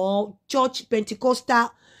born-againism or church Pentecostal,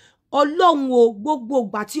 Ọlọ́run o, gbogbo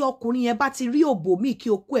ìgbà tí ọkùnrin yẹn bá ti rí òbò míì kí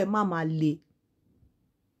okó ẹ̀ má máa le.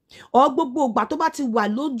 Ọ gbogbo ìgbà tó bá ti wà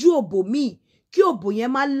lójú òbò míì kí òbò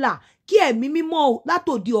yẹn má là, kí ẹ̀mí mímọ́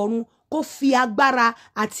látòdì ọ̀run kó fi agbára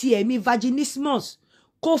àti ẹ̀mí vaginismus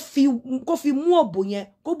kó fi mú òbò yẹn,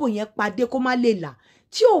 kó òbò yẹn pàdé kó má lè là.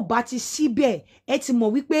 Tí ò bá ti síbẹ̀, ẹ ti mọ̀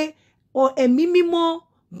wípé ẹ̀mí mímọ́,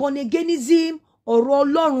 born-againism, ọ̀rọ̀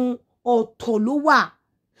Ọlọ́run ọ̀tọ̀ ló wà.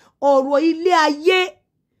 Ọ̀rọ̀ ilé ayé,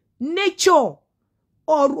 nature,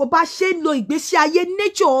 ọ̀rọ̀ bá ṣe ń lo ìgbésí ayé,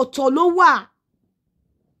 nature ọ̀tọ̀ ló wà.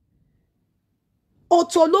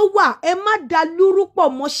 Ọ̀tọ̀ ló wà. Ẹ má dá lúrú pọ̀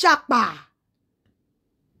mọ́ ṣàpà.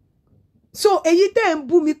 So èyí tẹ́ ń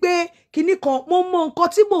bú mi pé kíní kan, mo mọ nǹkan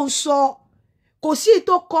tí mò ń sọ. Kò sí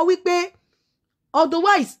tó kọ wípé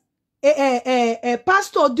otherwise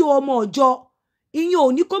pastor dé ọmọ ọjọ́, ìyẹn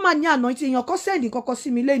ò ní kó má ní anointing, èèyàn kò send kọ́kọ́ sí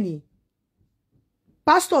mi lénìí.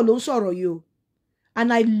 Pastor ló ń sọ̀rọ̀ yìí o.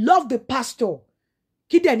 And I love the pastor.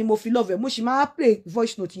 Kí dẹ̀ ni mo fi love ẹ̀. Mo sì máa play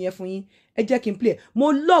voice note yẹn fún yín. Ẹ jẹ́ kí n play.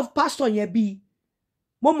 Mo love pastor yẹn bí.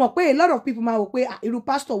 Mo mọ̀ pé a lot of people máa wò pé irú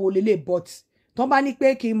pastor wo lélẹ̀, but tọ́n bá ní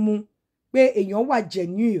pé kí n mú pé èèyàn wà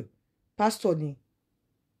genuine pastor ni.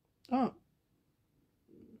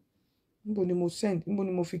 Níbo ni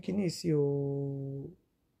mo fi kíní sí o.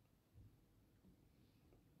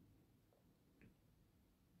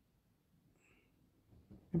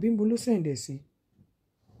 Àbí níbo ló send ẹ̀ sí?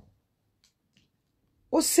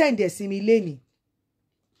 Ó send ẹ̀ sí mi lénìí.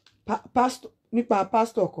 Pastor nípa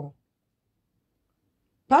pastor kan.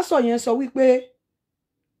 Pastor yẹn sọ wípé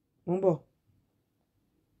mo ń bọ̀.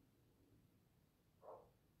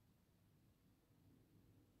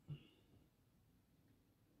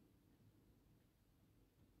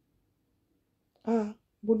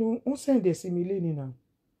 Bó ni wọ́n send ẹ̀ sí mi lénìí náà.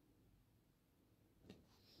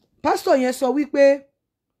 Pastor yẹn sọ wípé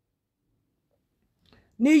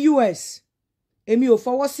ní US, èmi ò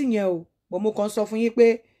fọwọ́ sí yẹn o, bọ̀ mo kàn sọ fún yín pé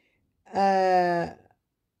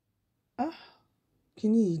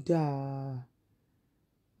kíní yìí dáa.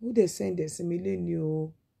 Ó dẹ̀ send ẹ̀ sí mi lénìí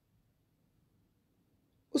o.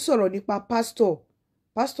 Ó sọ̀rọ̀ nípa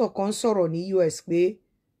pastor kan sọ̀rọ̀ ní US pé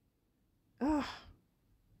ó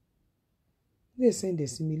dẹ̀ send ẹ̀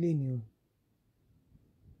sí mi lénìí o.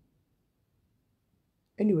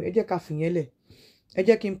 Anyway, ẹ jẹ́ ká fìyẹn lẹ̀. Ẹ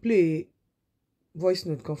jẹ́ kí n play voice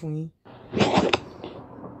note kan fún yín.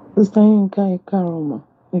 Sister Yinka Ikaroma,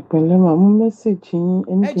 ìpínlẹ̀ máa mú mẹ́sẹ̀jì yín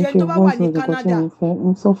ẹni kì í ṣe voice note kan tí mo fẹ́. Mo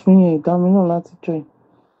sọ fún yín ẹ̀dá mi náà láti join.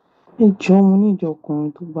 Ẹ jọ̀ọ́ mo ní ìdí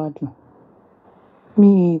ọkùnrin tó gbádùn. Mi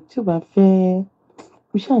tí ò bá fẹ́,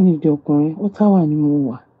 mo ṣáà ní ìdí ọkùnrin. Ottawa ni mo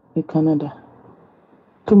wà ní Canada.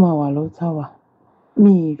 Tó máa wà lọ́tàwà.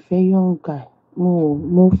 Mi fẹ́ young guy.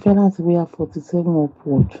 Mo fẹ́ láti wíyà 47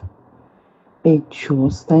 upward. Ẹ jọ̀ọ́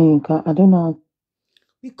Sister Yinka, I don't know.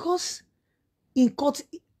 Because nǹkan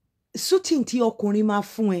shooting tí ọkùnrin máa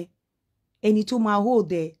fún ẹ, ẹni tó máa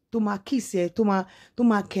hold ẹ, tó máa kiss ẹ, tó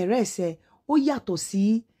máa caress ẹ, ó yàtọ̀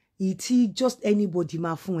sí èyí tí just anybody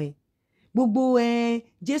máa fún ẹ. Gbogbo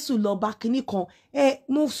Jésù lọ bá kíní kan.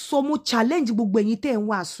 Mo challenge gbogbo ẹ̀yin tẹ́ ń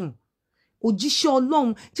wàásùn. Òjíṣẹ́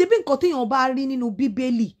Ọlọ́run, ṣé bí nǹkan téèyàn bá rí nínú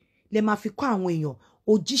Bíbélì lẹ máa fi kọ́ àwọn èèyàn.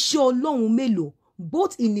 Òjíṣẹ́ Ọlọ́run mélòó,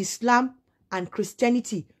 both in Islam and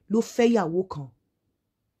Christianity, ló fẹ́yàwó kan.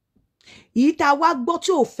 Èyí tá wá gbọ́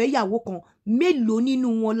tí ò fẹ́yàwó kan, mélòó nínú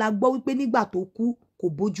wọn la gbọ́ wípé nígbà tó kú kò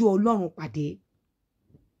bójú Ọlọ́run pàdé.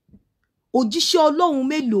 Òjíṣẹ́ Ọlọ́run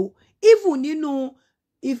mélòó, even nínú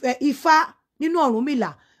Ifá, nínú Ọ̀rúnmìlà,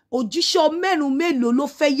 òjíṣẹ́ mẹ́rin mélòó ló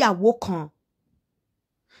fẹ́yàwó kan.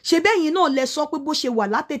 Ṣé bẹ́yìn náà lẹ sọ pé bó ṣe wà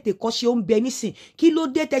látètè kọ́ ṣe ó ń bẹ nísìn, kí ló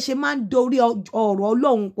dé tẹ́ ṣe máa ń dorí ọ̀rọ̀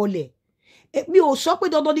Ọlọ́run pọlẹ̀? Mi ò sọ pé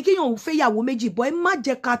dandan ni kéèyàn fẹ́yàwó méjì, bọ́ ẹ má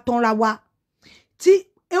jẹ́ ká tanra wa. tí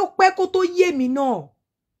ó pẹ́ kó tó yé mi náà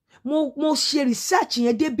mo ṣe research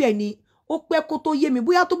yẹn débẹ̀ ni ó pẹ́ kó tó yé mi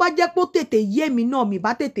bóyá tó bá jẹ́ pé ó tètè yé mi náà mi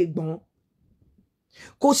bá tètè gbọ́n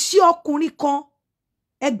kò sí ọkùnrin kan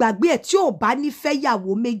ẹ gbàgbé ẹ̀ tí ò bá ní fẹ́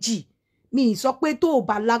yàwó méjì mi sọ pé tó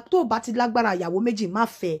bá ti lágbára yàwó méjì má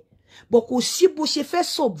fẹ́ bọ̀ kò sí bó ṣe fẹ́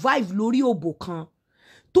survive lórí òbò kan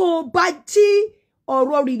tó bá tí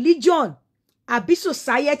ọ̀rọ̀ religion àbí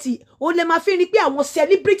society ó lè máa fi rí pé àwọn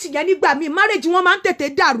celebrity yẹn nígbà míì marriage wọn máa ń tètè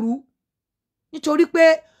dàrú nítorí pé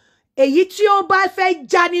èyí tí ó bá fẹ́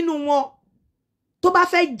já nínú wọn tó bá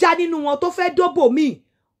fẹ́ já nínú wọn tó fẹ́ dóbò míì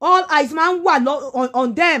all eyes máa ń wà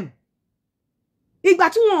on them ìgbà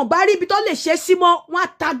tí wọn ò bá rí ibi tó lè ṣe sí mọ́ wọn á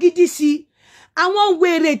ta gidi sí àwọn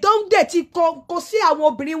wèrè tó ń dẹ̀ ti kọ sí àwọn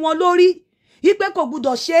obìnrin wọn lórí wípé kò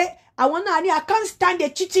gbúdọ̀ ṣe àwọn náà ní I can't stand a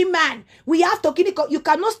cheating man we have to you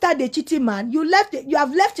cannot stand a cheating man you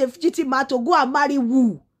have left a cheating man to go and marry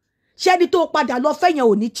who ṣẹ́ni tó padà lọ fẹ́ yẹn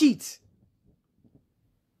ò ní cheat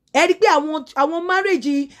ẹ rí pé àwọn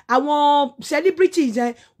marriage àwọn celebrities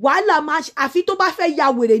wàhálà máa àfi tó bá fẹ́ ya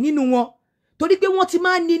wèrè nínú wọn torí pé wọ́n ti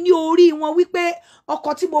máa ń ní orí wọn wípé ọkọ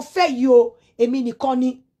tí mo fẹ́ yìí o èmi nìkan ni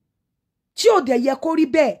tí ò dẹ̀ yẹ kó rí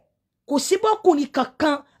bẹ́ẹ̀ kò sí bọ́kùnrin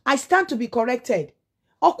kankan I stand to be corrected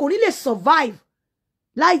ọkùnrin lè survive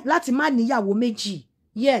láti má níyàwó méjì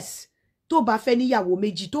yes tó bá fẹ́ níyàwó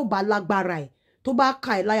méjì tó bá lágbára ẹ̀ tó bá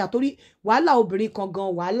ka ẹ̀ láyà torí wàhálà obìnrin kan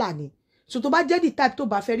gan wàhálà ni so tó bá jẹ́ the type tó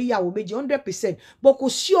bá fẹ́ níyàwó méjì 100% but kò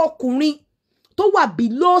sí ọkùnrin tó wà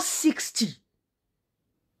below 60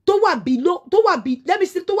 tó wà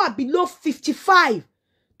below 55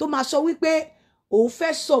 tó máa sọ wípé òun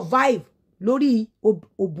fẹ́ survive lórí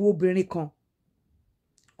òbò obìnrin kan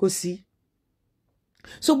kò sí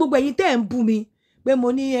so gbogbo ẹ̀yin tẹ́ ń bú mi pé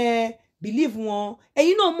mo ní believe wọn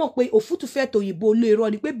ẹ̀yin náà mọ̀ pé òfútù fẹ́ tòyìnbó olú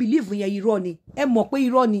irọ́ ni pé believe yẹn irọ́ ni ẹ mọ̀ pé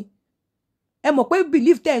irọ́ ni ẹ mọ̀ pé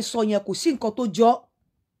believe tẹ́ ń sọ yẹn kò sí nǹkan tó jọ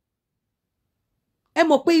ẹ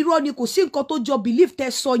mọ̀ pé irọ́ ni kò sí nǹkan tó jọ believe tẹ́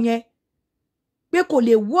sọ yẹn pé kò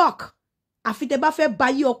lè work àfi tẹ́ bá fẹ́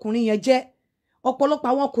bayé ọkùnrin yẹn jẹ́ ọ̀pọ̀lọpọ̀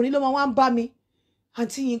àwọn ọkùnrin ló máa wá ń bá mi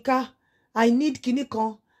Aunty Yinka I need kinní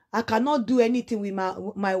kan I cannot do anything with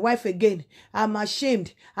my wife again I'm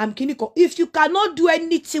ashamed I'm kinní kan if you cannot do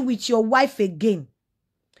anything with your wife again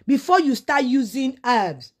before you start using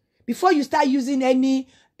herbs before you start using any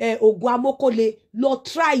oògùn amókòlè lọ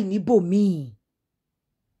try níbòmíì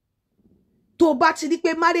tó bá ti rí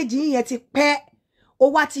pé marriage yẹn ti pẹ́ ó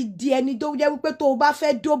wá ti di ẹni tó jẹ́ wípé tó bá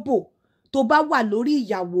fẹ́ dóbò tó bá wà lórí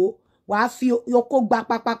ìyàwó wàá fi ọkọ gba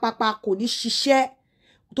papapapa kò ní ṣiṣẹ́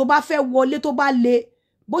tó bá fẹ́ wọlé tó bá le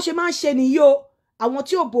bó ṣe máa ń ṣe nìyí o àwọn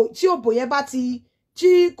tí òbò yẹn bá ti tí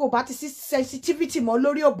kò bá ti sí sensitivity mọ́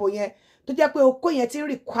lórí òbò yẹn tó jẹ́ pé okó yẹn ti ń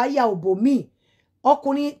require òbò míì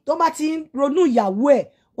ọkùnrin tó bá ti ń ronú ìyàwó ẹ̀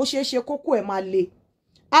ó ṣeé ṣe kókó ẹ̀ máa le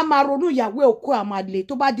a máa ronú ìyàwó ẹ̀ okó ẹ̀ máa le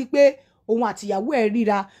tó bá di pé òun àti ìyàwó ẹ̀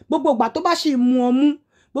ríra gbogbo ìgbà tó bá ṣe mú ọmú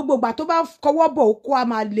gbogbo ìgbà tó bá kọwọ́ bọ̀ okó a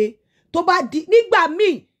máa le tó bá di nígbà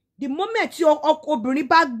míì the moment tí obìnrin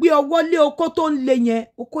bá gbé ọwọ́ lé okó tó ń le yẹn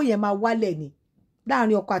okó yẹn máa wálẹ̀ ni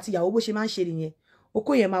láàrin ọkọ àti ìyàwó bó ṣe máa ń ṣe nìyẹn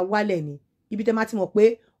okó yẹn máa wálẹ̀ ni ibi tẹ́ máa ti mọ̀ pé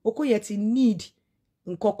okó yẹn ti need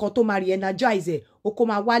nǹkan kan tó máa re-energize ẹ̀ okó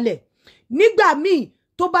máa wálẹ̀ nígbà míì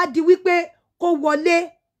tó bá di wípé kó wọlé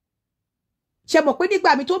ṣe mọ̀ pé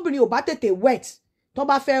nígbà míì tóbìnrin ò bá tètè wet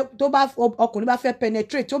ọkùnrin bá fẹ́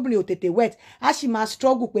penetrate tóbìnrin ò tètè wet á sì máa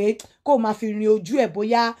struggle pé kó máa fi rin ojú ẹ̀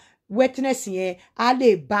bóyá wetness yẹn á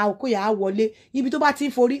lè ba okó yẹn á wọlé ibi tó bá ti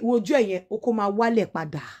ń forí ojú ẹ̀ yẹn okó máa wálẹ̀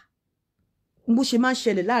padà bó ṣe máa ń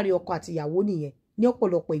ṣẹlẹ̀ láàrin ọkọ àti ìyàwó nìyẹn ní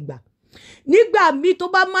ọ̀pọ̀lọpọ̀ ìgbà nígbà míì tó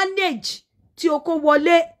bá manage tí okó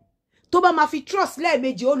wọlé tó bá máa fi trust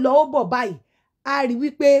lẹ́ẹ̀mejì ó lọ ó bọ̀ báyìí á rí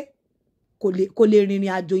wípé kò lè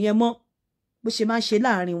rìnrìn àjò yẹn mọ́ bó ṣe máa ń ṣe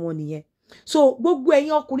láàrin wọn nìyẹn so gbogbo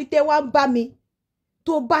ẹ̀yin ọkùnrin tẹ́ wá ń bá mi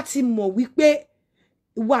tó bá ti mọ̀ wípé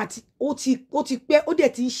ìwà ó ti pẹ́ ó dẹ̀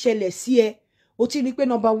ti ń ṣẹlẹ̀ sí ẹ ó ti rí pé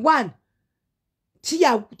number one tí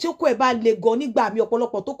ó kó ẹ̀ bá le gan nígbà mi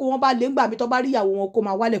ọ̀pọ̀lọpọ̀ tó kó wọn bá le nígbà mi tó bá rí ìyàwó wọn kó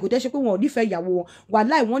máa wálẹ̀ kò tẹ́ ṣe pé wọn ò nífẹ̀ẹ́ ìyàwó wọn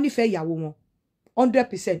wàláì wọ́n nífẹ̀ẹ́ ìyàwó wọn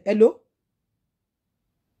 100%.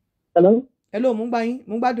 Hello mo ń gbà yín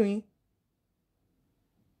mo ń gbádùn yín.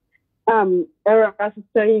 Ẹ̀rọ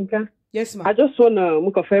Pastor Yinka. Yes ma. I just wanna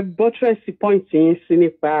mo kàn fẹ́ buttress point yín sí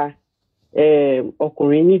nípa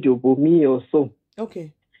ọkùnrin nídìí òbò mi also.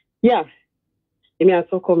 Okay. Yeah. Èmi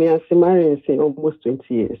àti ọkọ mi àti married in almost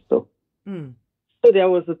 20 years so. So there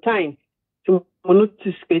was a time to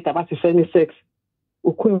notice pé tàbá ti fẹ́ ní sex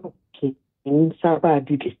okó kì í sábà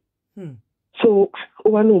dìde. So ó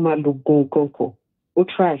wá náà máa lo gan kọ ó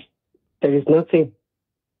try there is nothing.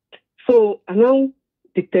 So I now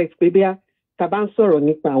detect pé bí taban sọ̀rọ̀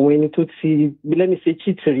nípa àwọn ẹni tó ti, let me say,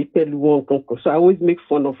 cheat rí pẹ̀lú wọn kankan. So I always make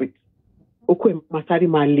fun of it. Oko ẹ̀ máa sáré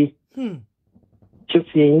máa le. Ṣé o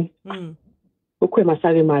ti yẹn? Oko ẹ̀ máa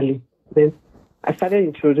sáré máa le. Then I started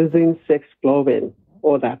introducing sex club and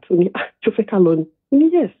all that.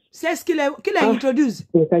 Yes. Sex killer introduce.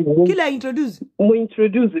 Killer introduce. Mo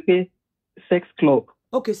introduce sex club.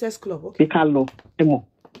 Okay, sex club. Okay.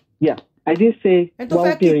 Yeah. I didn't say I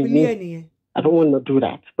don't want to do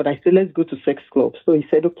that. But I said, let's go to sex club. So he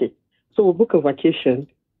said, okay. So we'll book a vacation.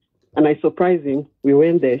 And I surprised him. We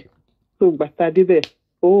went there. So but I did there.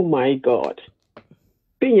 Oh my God.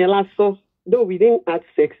 Though we didn't have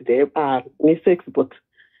sex there, sex, but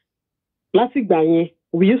last week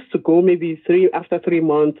we used to go maybe after 3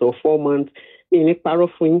 months or 4 months in a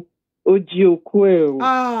parafin. Ẹ̀yin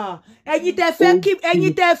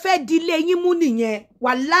tẹ́ fẹ́ delay yín mú nìyẹn.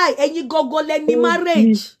 Wàláì, ẹ̀yin gogo lẹ ní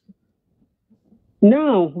marriage.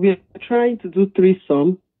 Now we are trying to do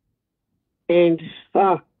threesome and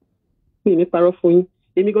in a parafin.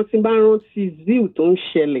 Èmi go tin bá rántí zeal tó ń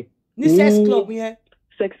ṣẹlẹ̀. Ní sex club yẹn.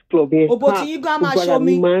 Sex club yẹn. Obo tí yín gan máa show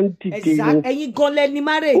mi. Exact. Ẹ̀yin gan lẹ ní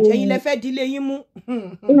marriage. Ẹ̀yin lẹ fẹ́ delay yín mú.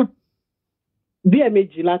 Bí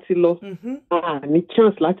ẹ̀mejì láti lọ. Ní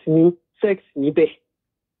chance láti ní sex níbẹ̀.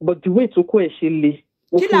 But the way tó kó ẹ̀ ṣe le.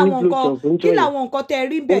 Kí làwọn nǹkan tẹ́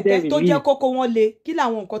rí ńbẹ̀ tó jẹ́ kókó wọn le? Kí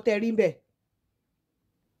làwọn nǹkan tẹ́ rí ńbẹ̀?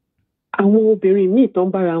 Àwọn obìnrin míì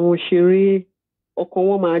tán bára wọn ṣeré. Ọkọ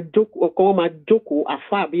wọn máa jókòó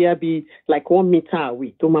àfà bí like 1 meter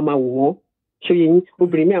away tó máa wò wọ́n. Ṣé yẹn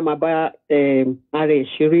obìnrin mi a máa bá ara ẹ̀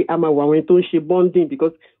ṣeré, a máa wò àwọn tó ń ṣe bonding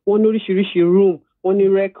because wọ́n ní oríṣiríṣi room, wọ́n ní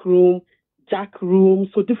rec room, jack room,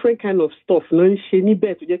 so different kind of stuff ló ń ṣe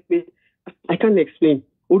níbẹ̀ tó jẹ́ pé I can't explain.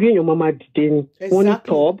 Orí èèyàn máa dìde ni. Wọ́n ní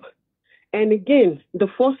tub. And again, the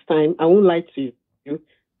first time, I won't lie to you,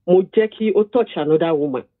 mo jẹ́ kí ó touch another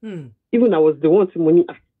woman. Even I was the one to money,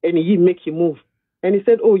 and he make you move. And he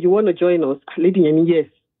said, oh, you want to join us? Lady, yes.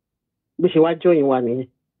 But she was join one.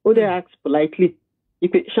 Oh, they asked politely.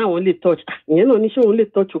 If she only touch, she only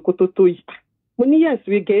touch Okototo. Money, yes,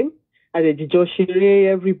 we game. And the just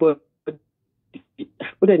share everybody.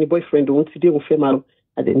 But any boyfriend wants to do with female.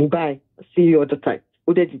 And then bye. See you all the time.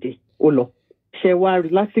 Oh, that day. Oh, no. She was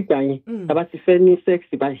relaxing by about to send me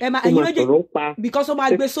sexy by. Because of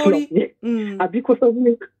my sorry. Because of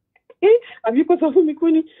me. Because of me,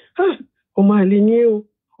 Kuni. Ọmọ àlè ni o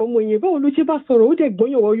ọmọ yẹn báwo ló ṣe bá sọ̀rọ̀ ó dẹ̀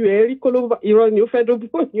gbọ́yàn ọyọ ẹ̀rí kólóbó irọ́ ni ó fẹ́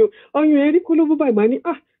dóbó ni ọyọ ẹ̀rí kólóbó báyìí máa ní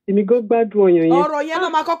èmi gan gbádùn ọyàn yẹn. ọ̀rọ̀ yẹn náà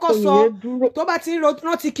máa kọ́kọ́ sọ tó bá ti ń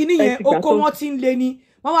rántí kinní yẹn oko wọn ti ń le ni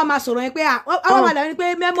wọ́n wá máa sọ̀rọ̀ yẹn pé àwọn máa dàbí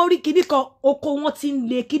pé mẹ́mórì kinní kan oko wọn ti ń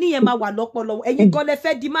le kinní yẹn máa wà lọ́pọ̀lọpọ̀ ẹ̀yin gan lẹ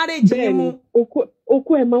fẹ́ di marriage yẹn mú.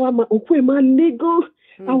 oko ẹ̀ máa le gan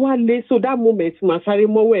àwa le so that moment máa sáré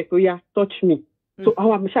mọ́wọ́ ẹ̀ pé ó yá touch me so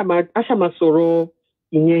àwa aṣáà sọ̀rọ̀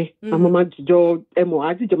ìyẹn àmọ́ máa jìjọ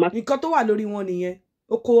àjíjọ máa. nǹkan tó wà lórí wọn nìyẹn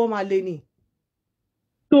oko wọn máa lé ni.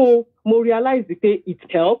 So mo realize pé it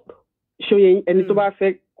help ṣòye ẹni tó bá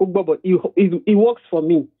fẹ́ kó gbọ́ but it works for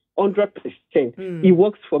me 100%. It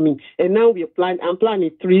works for me and now I'm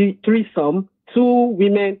planning threesome 2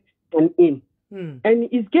 women and him and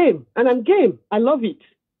it's game and I'm game. I love it.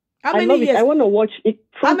 I love it. I want to watch it.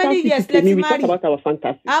 How many years let's marry? We talk about our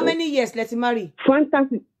fantasy. How many years let's marry?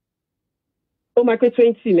 Fantasy. Oh my God,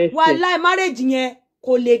 20 next year. Wàláì marriage yẹn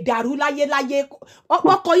kò lè dàrú láyé.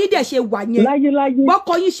 Bọ́kọ yín dẹ̀ ṣe wà yẹn.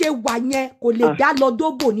 Bọ́kọ yín ṣe wà yẹn kò lè dá lọ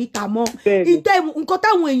dóbò níta mọ́. Nǹkan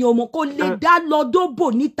táwọn èèyàn mọ̀ kò lè dá lọ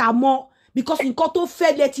dóbò níta mọ́ because nǹkan tó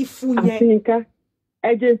fẹ́ lẹ ti fún yẹn. Àfihàn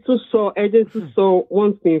ẹ jẹ́ tún sọ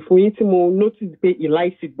one thing fún yín tí mo notice pé he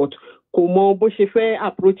likes it but kò mọ bó ṣe fẹ́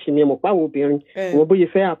approach mi mọ̀ páwo obìnrin mọ̀ bó ṣe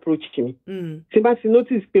fẹ́ approach mi. Tí bá ti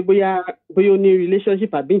notice pé bóyá ó ní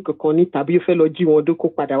relationship àbí nǹkan kan ní tàbí ó fẹ́ lọ jí wọn dókó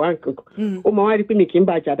padà wá nǹkan kan. Ó máa wá rí pé mi kì í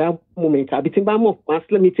bá àjàdá moment àbí tí bá mọ̀ máa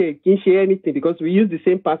sílẹ̀ mi tẹ̀ kì í ṣe anything because we use the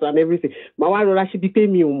same password and everything. Màá wá rọra ṣe bí pé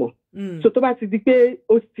mi ò mọ̀. So tó bá ti di pé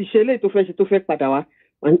ó ti ṣe eléyìí tó fẹ́ padà wá.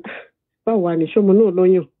 Báwo wá ni ṣọ́mọ náà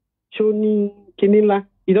lọ́yàn? Ṣó ní kinní ńlá?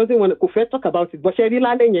 He doesn't want to kò fẹ́ talk about it but ṣe rí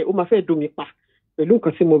lálẹ́ yẹn ó máa fẹ́ dùn mí pa. Pẹ̀lú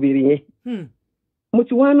nǹkan tí mo béèrè yẹn. Mo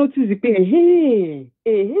ti wá notice pé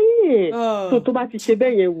so tó bá ti ṣe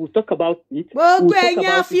bẹ́ẹ̀ yẹn we'll talk about it. Gbogbo ẹ̀yin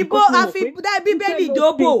àfi bíbélì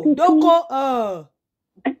dóko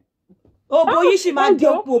òbò yìí sì máa di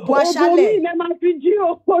òbò aṣálẹ̀. Òbò mi ilẹ̀ máa fi jí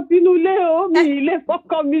òpó sínú ilé o mi ilé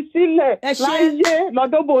fọ́kọ mi sílẹ̀ láyé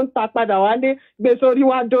lọ́dọ́bò ń ta padà wálé gbé sórí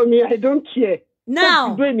wá dó mi I don't care.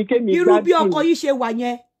 Now irú bí ọkọ yìí ṣe wà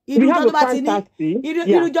yẹn irújọ́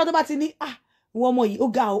tó bá ti ní wọ́n mọ̀ yìí ó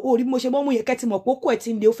ga ó rí mo ṣe mọ́ mú yẹn kẹ́tì mọ̀ pókó ẹ̀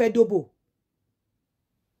tí ń lé ó fẹ́ dóbò.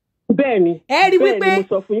 bẹ́ẹ̀ni ẹ rí wípé mo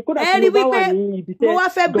sọ fún yín kódà tí mo bá wà ní ibi tẹ́ mo wá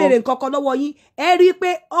fẹ́ béèrè nǹkan kan lọ́wọ́ yín ẹ rí pé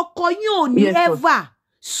ọkọ yín ò ní ever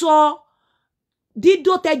sọ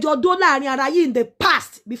dídó tẹjọ dó láàrin ara yín in the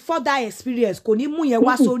past before that experience kò ní mú yẹn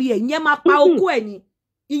wá sórí ẹ ìyẹn máa pa okó ẹ ni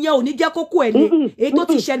ìyẹn ò ní jẹ́ kókó ẹ ní èyí tó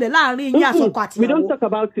ti ṣẹlẹ̀ láàrin yín àsọkọ àtìyàwó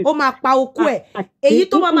ó máa pa okó ẹ èyí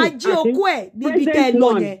tó máa jí okó ẹ níbi tẹ́ lọ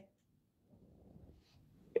yẹn.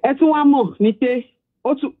 ẹ tún wá mọ̀ ní pé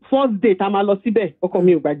ó tún first date a máa lọ síbẹ̀ ọkọ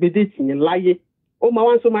mi ò gbàgbé date yẹn láyé ó máa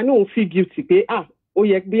wá ń sọ máa ní òun feel guilty pé ó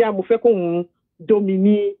yẹ bí mo fẹ́ kóun dómi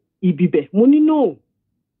ní ibibẹ̀ mo ní no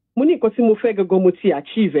mo ní nǹkan tí mo fẹ́ gangan mo ti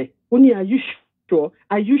achieve ẹ̀ ó ní are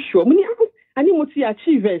you sure mo ní àní mo ti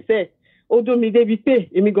achieve ẹ̀ sẹ́ẹ̀ ó dómi débi pé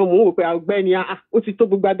èmi gan mò ń wò pé ọ̀gbẹ́ni ó ti tó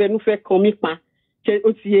gbogbo abẹnú fẹ́ kan mí pa ṣe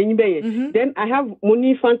ó ti yẹ yín bẹ́ẹ̀ yẹn then I have mo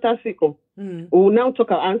ní fantasy kan we will now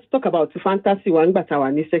talk about fantasy wa nígbà tá a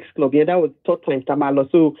wà ní sex club yẹn that was the third time tá a máa lọ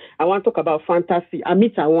so I want to talk about fantasy I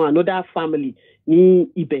meet another family ní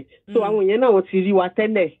ibẹ̀ so àwọn yẹn náà wọ́n ti rí wa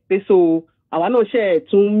tẹ́lẹ̀ pé so àwa náà ṣe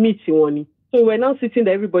tún meet wọn ni so we're now sitting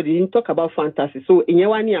there everybody and talk about fantasy so ìyẹn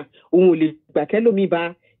wá ní òun ò lè gbà kẹ́lòmíì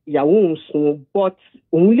bá ìyàwó òun sùn but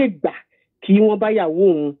òun lè gbà kí wọ́n bá ìyàwó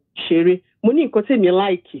òun ṣeré mo ní nǹkan tèmi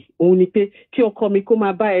láìkì òun ni pé kí ọkọ mi kó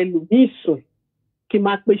máa bá ẹlòmíì sùn kí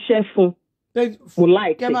máa pèsè fún mo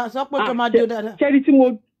láìkì ṣẹ́rí tí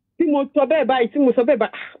mo sọ bẹ́ẹ̀ báyìí tí mo sọ bẹ́ẹ̀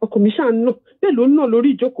báyìí ọkọ mi ṣáà ń nà bẹ́ẹ̀ ló ń nà lórí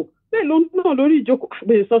ìjókòó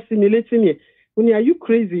bẹ́ẹ̀ sọ sí mi létí nìyẹn mo ní are you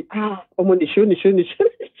crazy ọmọ nìṣó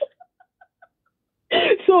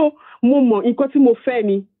so mo mọ̀ nǹkan tí mo fẹ́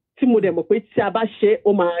ni tí mo dẹ̀ mọ̀ pé tí a bá ṣe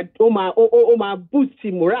ó máa boost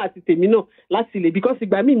moral àti tèmi náà láti lè because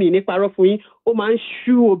ìgbà mímì ní parọ́ fún yín ó máa ń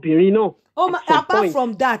ṣú obìnrin náà. Apart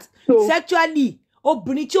from that sexually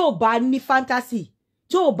obìnrin tí ò bá ní fantasy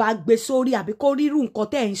tí ò bá gbé sórí àbí kó rírú nǹkan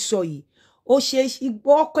tẹ́ ń sọ yìí ó ṣe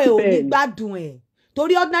ọkọ ẹ̀ ò ní gbádùn ẹ̀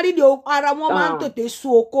torí ordinary ni ara wọn máa ń tètè sú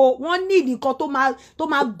oko wọn ní nǹkan tó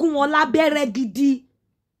máa gún wọn lábẹ́rẹ́ gidi.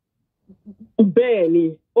 bẹ́ẹ̀ ni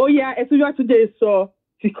ó yá ẹ tún yọ àtúnjẹ sọ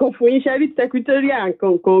ti kọ fún yín ṣe rí secretariat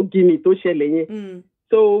nǹkan Guinea tó ṣẹlẹ̀ yẹn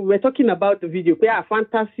so we're talking about the video pé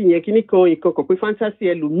fantasy yẹn kíní kan ìkọkọ pé fantasy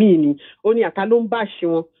ẹlòmíì ni ó ní àtà ló ń bá ṣe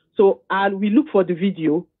wọn so we look for the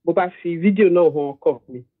video bó bá fi video náà hàn ọkọ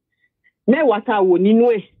mi mẹ́wàá tá a wò nínú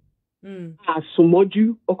ẹ̀ àsùnmọ́jú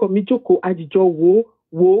ọkọ mi jókòó àdìjọ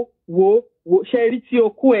wo ṣe rí tí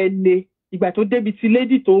okó ẹ le ìgbà tó débi ti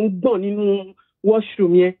lady tó ń gbọ̀n nínú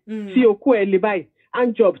washroom yẹn tí okó ẹ le báyìí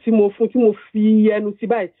handjob tí mo fi ẹnu sí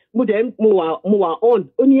báyìí mo wà on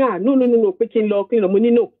ó ní no pé kí n lọ mo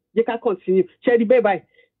ní no jẹ́ ká continue ṣe rí bẹ́ẹ̀ báyìí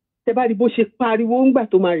tẹ́ bá rí bó ṣe pariwo ńgbà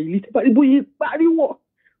tó máa release tẹ́ bá rí bó ṣe pariwo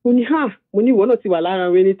ó ní mo ní ìwọ náà ti wà lára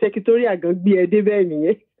rẹ ní secretariat gan gbé ẹ dé bẹ́ẹ̀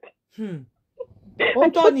nìyẹn. ó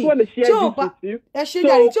tọ́ ni tí ò bá ẹ ṣe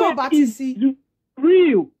jàre tí ò bá ti sí.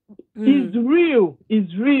 It's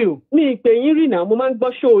real. Mi ìpè yín rí náà, mo máa ń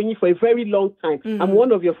gbọ́ show yín for a very long time. I'm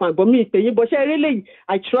one of your fans, but mi ìpè yín, but ṣe eré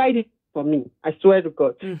I tried it for me. I swear to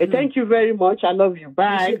God. Thank you very much. I love you.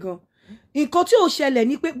 Bye. Nǹkan tí ó ṣẹlẹ̀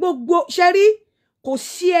ni pé gbogbo ṣe rí kò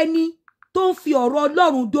sí ẹni tó ń fi ọ̀rọ̀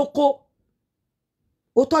Ọlọ́run dóko.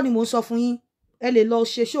 Òótọ́ ni mo ń sọ fún yín, ẹ lè lọ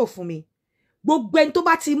ṣe show fún mi. Gbogbo ẹni tó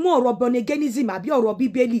bá ti mú ọ̀rọ̀ born-aganism àbí ọ̀rọ̀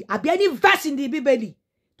Bíbélì àbí any verse in the Bíbélì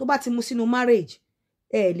tó bá ti mú sínú marriage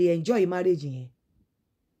lè enjoy marriage yẹn.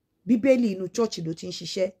 Bíbélì inú church ló ti ń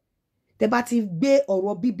ṣiṣẹ́. Tẹ́ bá ti gbé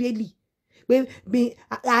ọ̀rọ̀ Bíbélì pé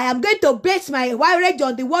I am going to base my marriage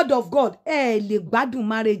on the word of God lè gbádùn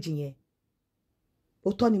marriage yẹn.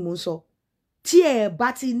 Òótọ́ ni mo ń sọ. Tí ẹ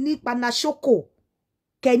bá ti ní panasoko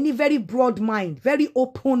kẹ́ ní very broad mind, very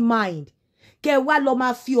open mind. Kẹ́ wá lọ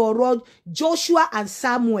máa fi ọ̀rọ̀ Joshua and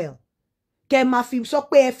Samuel kẹ́ máa fi sọ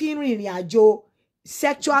pé ẹ fi rìnrìn àjò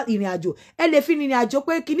sexual ìrìn àjò ẹ lè fi rìnrìn àjò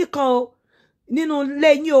pé kíní kan o nínú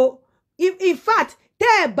ilé yín o in fact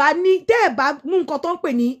tẹ́ ẹ bá mú nǹkan tó ń pè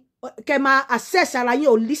ní kẹ́ máa assess ara yín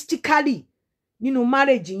holistically nínú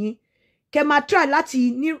marriage yín kẹ́ máa try láti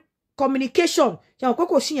ní communication ṣàwọn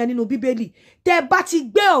kókò sí yẹn nínú Bíbélì tẹ́ ẹ bá ti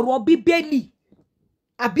gbé ọ̀rọ̀ Bíbélì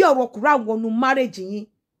àbí ọ̀rọ̀ Quran wọnú marriage yín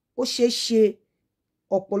ó ṣeé ṣe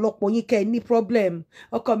ọ̀pọ̀lọpọ̀ yín kẹ́ ní problem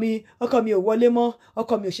ọkọ mi ò wọlé mọ́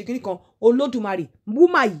ọkọ mi ò ṣe kíní kan Olódùmarè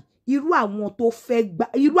wúmà yìí irú àwọn tó fẹ́ gba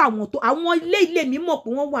irú àwọn ilé mi mọ̀ pé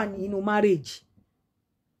wọ́n wà nínú marriage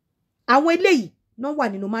àwọn ilé yìí náà wà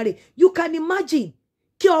nínú marriage you can imagine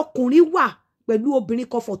kí ọkùnrin wà pẹ̀lú obìnrin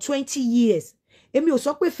kan for 20 years èmi ò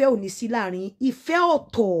sọ pé ìfẹ́ ò ní sí láàrin ìfẹ́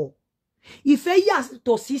ọ̀tọ̀ ìfẹ́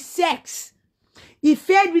yàtọ̀ sí sex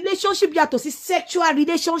ìfẹ́ relationship yàtọ̀ sí sexual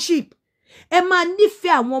relationship ẹ máa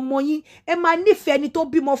nífẹ̀ẹ́ àwọn ọmọ yín ẹ máa nífẹ̀ẹ́ ẹni tó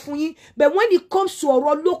bímọ fún yín but when it comes to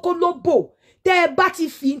ọ̀rọ̀ lókólóbò tẹ́ bá ti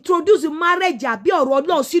fi introduce marriage àbí ọ̀rọ̀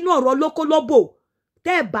Ọlọ́run sínú ọ̀rọ̀ lókólóbò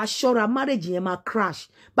tẹ́ bá ṣọ́ra marriage yẹn máa crash.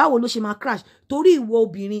 Báwo ló ṣe máa crash? Torí ìwọ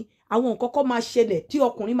obìnrin àwọn nǹkan kan máa ṣẹlẹ̀ tí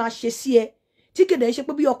ọkùnrin máa ṣe sí ẹ tí kéde ṣe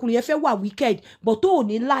pé bí ọkùnrin yẹn fẹ́ wà wicked but tó ò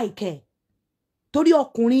ní like ẹ. Torí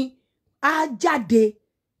ọkùnrin á jáde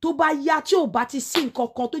tó bá yá tí ò bá ti sí nǹkan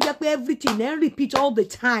kan tó jẹ́ pé everything ẹ̀ ń repeat all the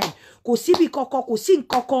time. Kò síbi kankan, kò sí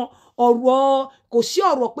nǹkan kan ọ̀rọ̀, kò sí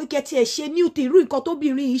ọ̀rọ̀ pé kẹ́ tí ẹ ṣe new thing irú nǹkan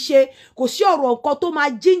tóbìnrin yìí ṣe, kò sí ọ̀rọ̀ nǹkan tó máa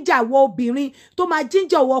ginger wọ obìnrin, tó máa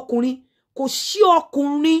ginger wọ ọkùnrin, kò sí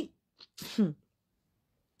ọkùnrin.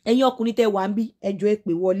 Ẹ̀yin ọkùnrin tẹ́ wà ńbí ẹjọ́ ẹ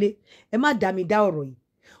pè wọlé, ẹ má dá mi dá ọ̀rọ̀ yìí.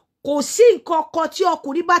 Kò sí nǹkan kan tí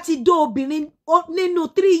ọkùnrin bá ti dó obìnrin nínú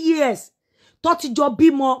 3 years tó ti jọ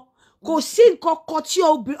bímọ, kò sí nǹkan kan tí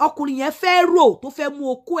ọkùnrin yẹn fẹ́ rò tó fẹ́ mú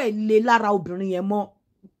okó ẹ̀ lé lára obìnrin yẹn mọ́.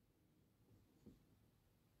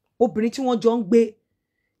 Obìnrin tí wọ́n jọ ń gbé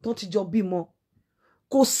tó ti jọ bímọ,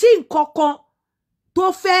 kò sí nǹkan kan tó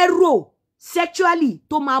fẹ́ rò sexually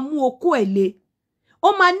tó máa mú okó ẹ̀ lé. Ó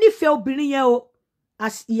máa nífẹ̀ẹ́ obìnrin yẹn o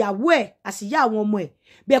as ìyàwó ẹ̀, as ìyá àwọn ọmọ ẹ̀,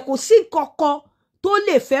 bẹ́ẹ̀ kò sí nǹkan kan tó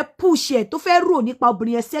lè fẹ́ push ẹ̀ tó fẹ́ rò nípa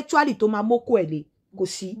obìnrin yẹn sexually tó máa mókó ẹ̀ lé. Kò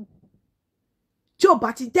sí. Tí ó bá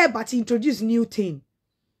ti tẹ́ bá ti introduce new thing,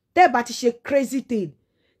 tẹ́ bá ti ṣe crazy thing,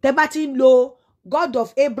 tẹ́ bá ti ń lo God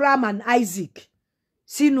of Abraham and Isaac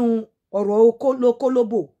sínú ọ̀rọ̀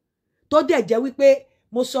okólóbò tó dẹ̀ jẹ́ wípé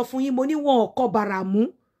mo sọ fún yín mo ní wọn ò kọ bàràmú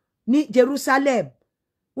ní Jerusalem,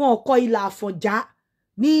 wọn ò kọ ìlà àfọ̀njá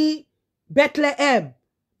ní Bethlehem.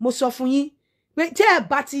 Mo sọ fún yín pé tẹ́ ẹ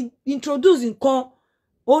bá ti introduce nǹkan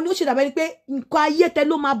òun ó ṣe dàbẹ́ ni pé nǹkan ayé tẹ́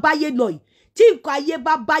ló máa báyé lọ yìí. Tí nǹkan ayé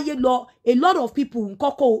bá báyé lọ, a lot of people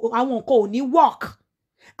nǹkan kò àwọn nǹkan ò ní work.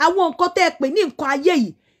 Àwọn nǹkan tẹ́ ẹ pè ní nǹkan ayé yìí,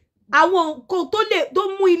 àwọn nǹkan tó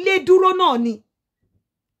mú ilé dúró náà ni.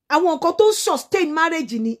 Àwọn nǹkan tó sustain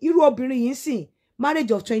marriage ni. Irú obìnrin yìí sìn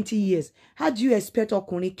marriage of 20 years. How do you expect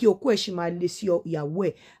ọkùnrin kí okó ẹ̀ ṣì máa lé sí ìyàwó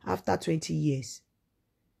ẹ̀ after 20 years?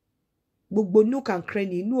 Gbogbo nook and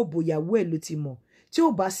cranny inú òbò ìyàwó ẹ̀ ló ti mọ̀. Tí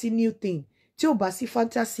ò bá sí new thing, tí ò bá sí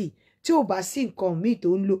fantasy, tí ò bá sí nǹkan míì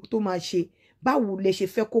tó máa ṣe, báwo lẹ ṣe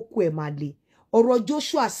fẹ́ kókó ẹ̀ máa le? Ọ̀rọ̀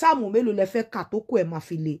Joshua sáàmù mélòó lẹ fẹ́ kà tó kó ẹ̀ máa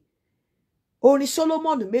fi le? Orin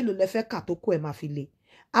Solomon mélòó lẹ fẹ́ kà tó kó ẹ̀ máa fi le?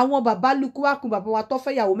 Àwọn bàbá lukuwaku bàbá wa tó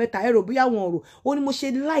fẹ́ yàwó mẹ́ta ẹ̀rọ bóyá wọn rò ó ní mo ṣe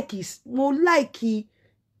like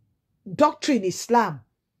doctrine Islam.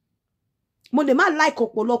 Mo lè má like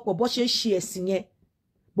ọ̀pọ̀lọpọ̀ bó ṣe ń ṣe ẹ̀sìn yẹn,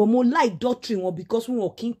 but mo like doctrine wọn because wọn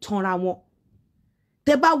ò kí ń tanra wọn.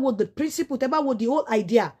 Tẹ́ bá wo the principle, tẹ́ bá wo the whole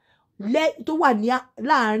idea tó wà ní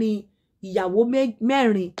láàrin ìyàwó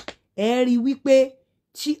mẹ́rin, ẹ rí wípé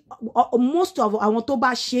tí most of àwọn tó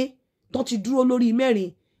bá ṣe tó ti dúró lórí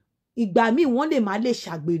mẹ́rin, ìgbà míì wọ́n lè má lè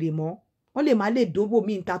ṣàgbèrè mọ́, wọ́n lè má lè dóbò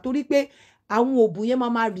míì níta torí pé àwọn òbò yẹn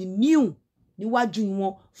máa renew níwájú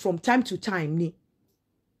wọn from time to time ni.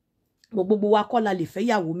 Gbogbo wa kọ́ la lè fẹ́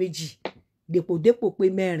yàwó méjì dèpòdépò pé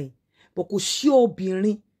mẹ́rin, bọ̀ kò sí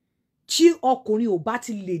obìnrin tí ọkùnrin ò bá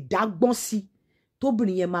ti lè dágbọ́n sí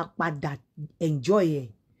tóbìnrin yẹn máa padà enjoy ẹ̀.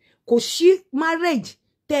 Kò sí marriage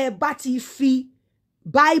tẹ́ ẹ bá ti fi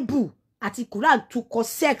Bible àti Quran tukọ̀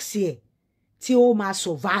sex ẹ̀ tí ó máa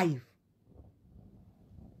survive.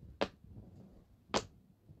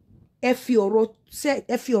 Ẹ fi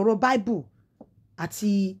ọ̀rọ̀ Bible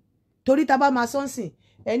àti torí tá bá máa sọ́nsìn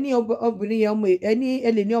ẹni obìnrin yẹn ọmọ ẹni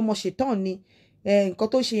ẹlẹ́ ní ọmọ ṣetán ni nǹkan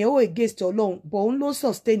tó ṣe yẹn ó against Ọlọ́run but òun ló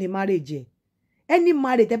sustain marriage ẹ̀. Any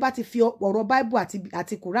marriage tẹ́ bá ti fi ọ̀rọ̀ Bible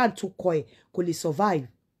àti Quran tukọ̀ ẹ̀ kò lè survive.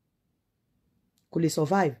 Kò lè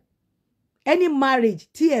survive. Any marriage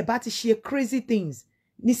tí ẹ bá ti ṣe crazy things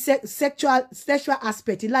ní sexual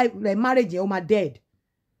aspect like marriage yẹn ó máa dead.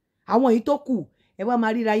 Àwọn èyí tó kù ẹ wá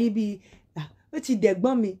máa ríra yín bí ó ti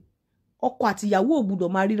dẹ̀gbọ́n mi. Ọkọ àti ìyàwó ò gbọdọ̀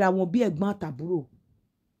máa ríra wọn bí ẹ̀gbọ́n àtàbúrò.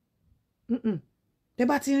 Tẹ́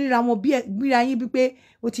bá ti ríra wọn bí ríra yín bí pé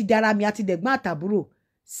ó ti dára mi àti dẹ̀gbọ́n àtàbúrò,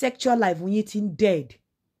 sexual life yín ti ń dead.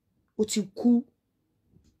 Ó ti kú.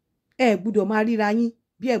 Ẹ gbọdọ̀ máa ríra yín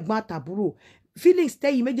bí ẹ̀gbọ́n àtàbúrò. Feelings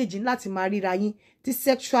tẹ́yìn méjèèjì láti máa ríra yín tí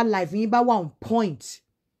sexual life yín bá wà on point.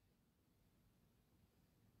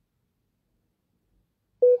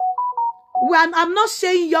 Well, I'm not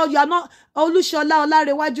saying you're not Olushola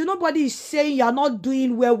Olarewaju. Nobody is saying you're not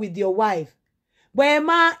doing well with your wife. But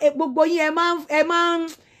gbogbo yín ẹ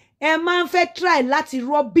máa ń fẹ́ try láti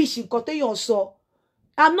rubbish nǹkan téèyàn sọ.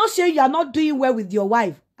 I'm not saying you're not doing well with your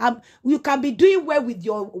wife. You can be doing well with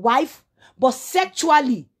your wife, but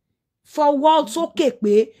sexually, for once okay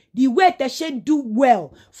pé the way they should do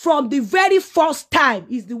well from the very first time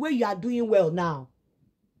is the way you are doing well now.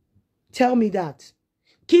 Tell me that.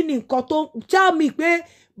 Kí ni nǹkan tó tell me pé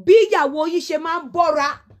bí ìyàwó yín ṣe máa ń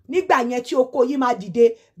bọ́ra nígbà yẹn tí oko yín máa dìde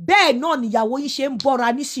bẹ́ẹ̀ náà níyàwó yín ṣe ń bọ́ra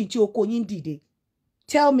nísìn tí oko yín dìde.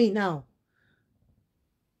 Tell me now.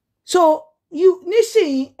 So you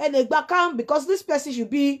nísìn ẹ lè gba calm because this person should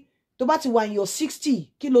be tó bá ti wà in your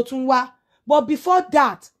 60 kí ló tún wá. But before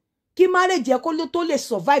that kí marriage kó ló tó lè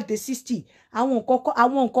survive the 60 àwọn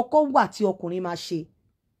nǹkan kan wà tí ọkùnrin máa ṣe.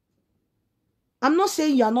 I'm not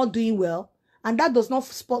saying you are not doing well. And that does not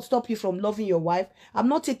stop you from loving your wife. I'm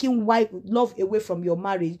not taking love away from your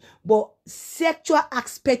marriage. But sexual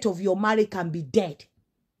aspect of your marriage can be dead.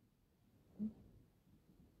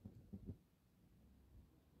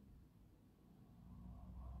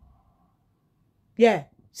 Yeah.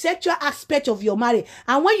 Sexual aspect of your marriage.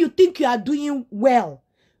 And when you think you are doing well,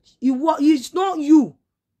 it's not you.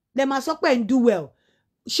 They must and do well.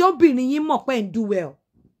 Show be and do well.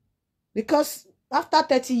 Because after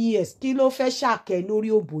 30 years, kí ló fẹ́ ṣàkẹ́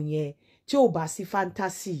lórí òbò yẹn tí ò bá sí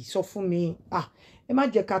fantasy sọ fún mi. Ẹ má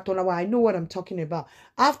jẹ́ ká tọ́ra wa, I know what I'm talking about.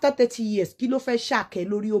 After 30 years, kí ló fẹ́ ṣàkẹ́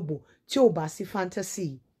lórí òbò tí ò bá sí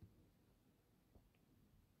fantasy.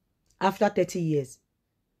 After 30 years.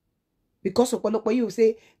 Because ọ̀pọ̀lọpọ̀ you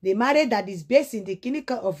say the marriage that is based in the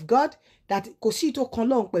kingdom of God, that kò sí tó kan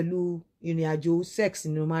lọ́hùn pẹ̀lú ìrìn àjò sex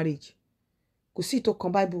in marriage. Kò sí tó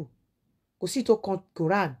kan Bible. Kò sí tó kan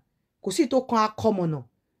Quran. Kò sí tó kan akọmọ̀nà.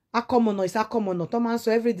 Akọmọ̀nà is akọmọ̀nà. Tó máa ń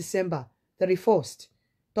sọ every December 31st.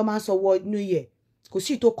 Tó máa ń sọ wọ New Year. Kò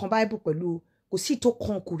sí tó kan Bible pẹ̀lú. Kò sí tó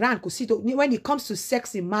kan Quran. Kò sí tó. When it comes to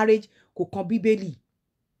sex in marriage, kò kan Bíbélì.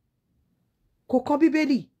 Kò kan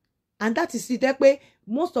Bíbélì. And that is it. Pé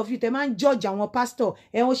most of you, they man judge àwọn pastor.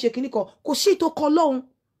 Wọ́n ṣe kíní kan. Kò sí tó kan lọ́hùn.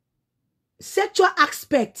 Sexual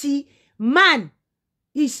aspect man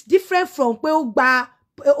is different from pé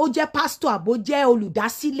ó jẹ́ pastor àbó jẹ́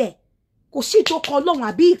olùdásílẹ̀. Kò sí tó kan lọ́hùn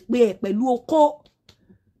àbí ìpè ẹ̀ pẹ̀lú oko.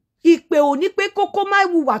 Ìpè ò ní pé kókó má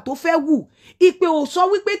wùwà tó fẹ́ wù. Ìpè ò sọ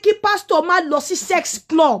wípé kí pastor má lọ sí sex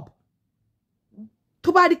club.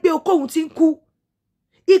 Tó bá rí pé oko òun ti ń kú.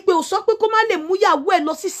 Ìpè ò sọ pé kó má lè mú ìyàwó ẹ̀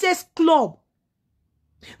lọ sí sex club.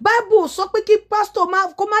 Bible ò sọ pé kí pastor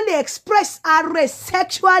kó má lè express ara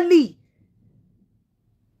sexually.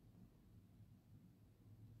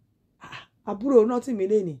 Àbúrò rántí mi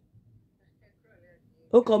lénìí.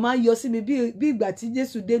 Ó kàn máa yọ sí mi bí ìgbà tí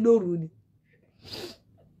Jésù dé lóru ni.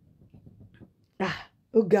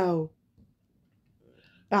 Ó ga o.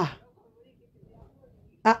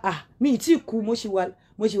 Mi tí kú mo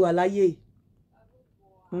ṣì wà láyé.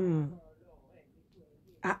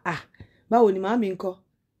 Báwo ni màámi ńkọ́?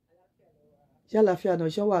 Ṣé àlàáfíà náà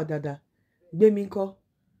ṣọ́ wà dáadáa? Gbé mi ńkọ́?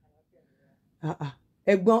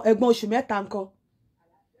 Ẹ̀gbọ́n oṣù mẹ́ta ńkọ́?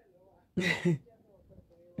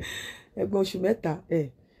 Ẹ̀gbọ́n oṣù mẹ́ta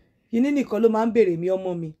kíní nìkan ló máa ń béèrè mi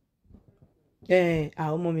ọmọ mi.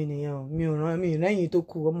 Ọmọ mi nìyẹn o. Mi ò rán mi lẹ́yìn tó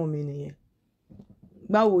kù ọmọ mi nìyẹn.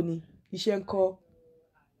 Báwo ni iṣẹ́ ńkọ́?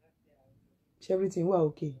 Everything wà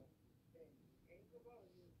okay.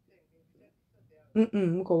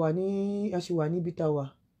 Mo kàn wà ní aṣìwà níbi tá wà.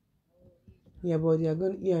 Yeah, but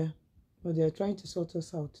they are trying to sort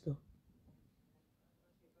us out though.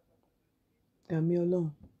 Àmì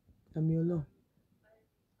Ọlọ́run.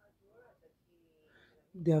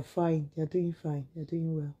 They are fine. They are doing fine. They are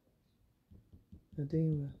doing well. They are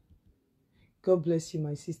doing well. God bless you,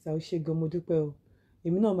 my sister. Ó ṣé gan, mo dúpẹ́ o.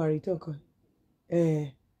 Èmi náà máa return kan.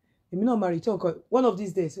 Èmi náà máa return kan. One of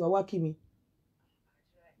these days, wá wá kí mi.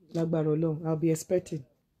 Lágbára Ọlọ́run. I'll be expecting.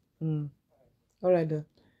 All right, then.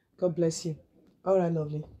 God bless you. All right,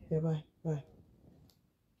 lovely. Yeah, bye. Bye.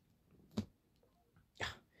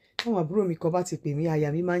 Àwọn àbúrò mi kan bá ti pè mí,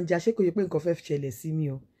 àyà mi máa ń já. Ṣé kò yẹ pé nǹkan fẹ́ ṣẹlẹ̀ sí mi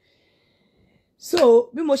o? So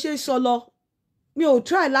bí mo ṣe ń sọ lọ, mi ò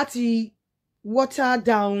try láti water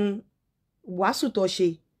down wàásù tó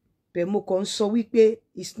ṣe, bẹ́ẹ̀ mo kàn ń sọ wípé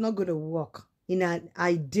it's not gonna work in an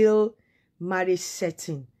ideal marriage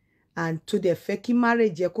setting, and to the fẹ́ kí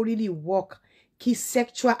marriage yẹ kó really work, kí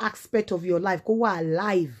sexual aspect of your life kó wà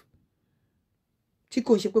alive, tí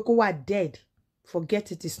kò ṣe pé kó wà dead,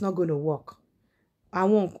 forget it, it's not gonna work.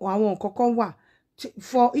 Àwọn nǹkan kan wà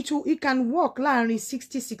for it can work láàrin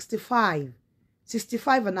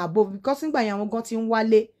 65 and above, because nígbà yẹn àwọn gan ti ń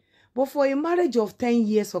wálé. But for a marriage of 10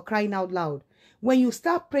 years, for crying out loud, when you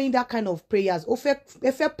start praying that kind of prayers,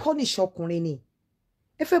 ẹ fẹ́ punish ọkùnrin ni,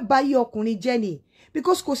 ẹ fẹ́ bà ayé ọkùnrin jẹ́ ni,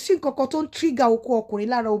 because kò sí nǹkan kan tó ń trigger okó ọkùnrin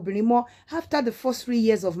lára obìnrin mọ́ after the first 3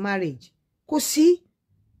 years of marriage. Kò sí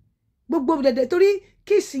gbogbo dẹ̀dẹ̀ torí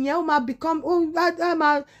kiss yẹn ó máa become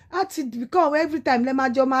become every time lẹ́ máa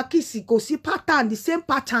jọ máa kiss, kò sí pattern, the same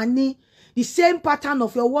pattern ni, the same pattern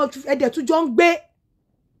of your word, ẹ̀dẹ̀ tún jọ ń gbé,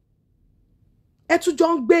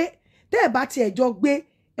 tẹ́ ẹ̀ bá tiẹ̀ jọ gbé,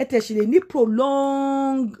 ẹ tẹ̀ sì lè ní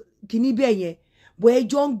prolong kìíní bẹ́ẹ̀ yẹn. bó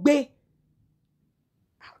ẹjọ́ ń gbé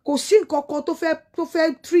kò sí nǹkan kan tó fẹ́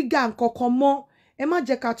trigger nǹkan kan mọ́ ẹ má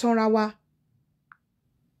jẹ́ ká tanra wa.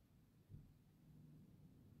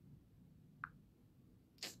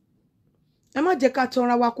 Ẹ má jẹ́ ká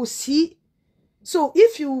tanra wa kò sí. So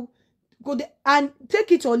if you go there and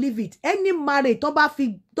take it or leave it, any marriage tó bá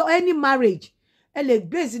fi any marriage ẹ lè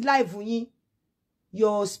base life yín,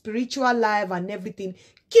 your spiritual life and everything.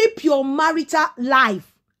 Keep your marital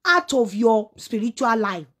life out of your spiritual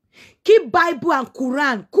life. Keep Bible and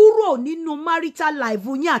Quran kúrò nínú marital life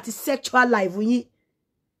yín àti sexual life yín.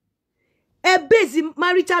 Ẹ base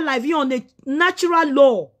marital life yín on a natural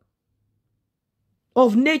law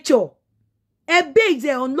of nature. Ẹ base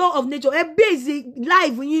on law of nature. Ẹ base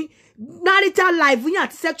life yín, marital life yín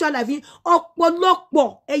àti sexual life yín.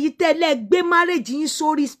 Ọ̀pọ̀lọpọ̀ èyí tẹ́ lè gbé marriage yín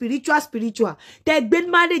sórí spiritual. Tẹ́ gbé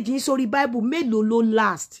marriage yín sórí Bible, mélòó ló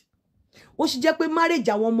last? Ó sì jẹ́ pé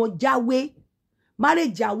marriage àwọn ọmọ jáwé,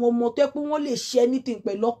 marriage àwọn ọmọ tó pé wọ́n lè ṣe anything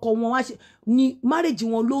pẹ̀lú ọkọ wọn wá ní marriage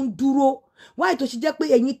wọn ló ń dúró. Why tó sì jẹ́ pé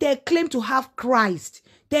ẹ̀yin tẹ́ claim to have Christ,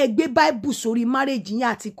 tẹ́ gbé Bible sórí marriage yín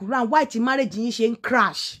àti Quran, why tí marriage yín ṣe ń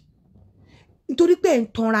crash? Nítorí pé ẹ̀ ń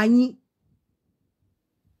tanra yín.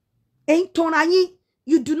 Ẹ̀ ń tanra yín.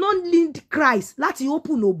 You do not need Christ láti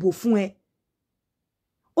open òbò fún ẹ.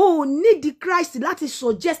 O need Christ láti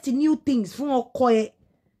suggest new things fún ọkọ ẹ.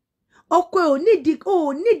 Ọkọ ẹ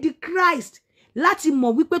ò need Christ láti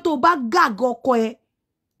mọ̀ wípé tó bá gàgọ́ ọkọ ẹ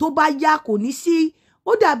tó bá yá kò ní sí.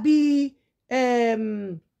 Ó dàbí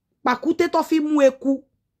pàkúté tó fi mú eku.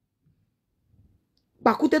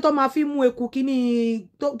 Pàkúté tó máa fi mú eku kíní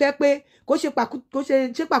tó tẹ́ pé kó ṣe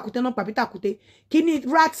pàkúté náà pàpítàkúté. Kíní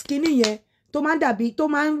rat kíní yẹn tó máa ń dàbí tó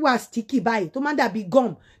máa ń wà sticky báyìí tó máa ń dàbí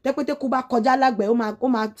gum tẹ́ pé tẹ́kú bá kọjá lágbẹ̀ẹ́ ó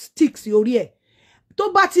máa stick sí orí ẹ̀. Tó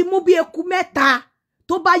bá ti mú bí eku mẹ́ta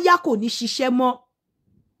tó bá yá kò ní ṣiṣẹ́ mọ́.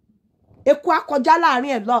 Eku á kọjá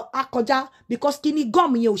láàrin ẹ̀ lọ á kọjá because kíní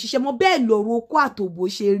gum yẹn ò ṣiṣẹ́ mọ́. Bẹ́ẹ̀ lọ̀rọ̀ okó àtòbò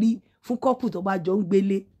ṣe rí fún couple tó bá jọ ń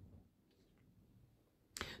gbélé.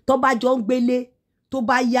 Tó bá jọ ń gbélé tó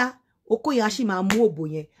bá yá okó yẹn á sì máa mú òbò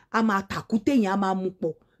yẹn á máa tàkúté yẹn á máa mú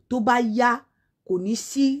pọ̀. Tó bá yá kò ní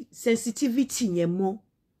sí sensitivity yẹn mọ́.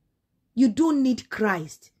 You don't need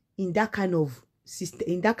Christ in that kind of system,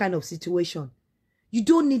 in that kind of situation. You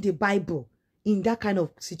don't need the Bible in that kind of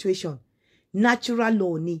situation. Natural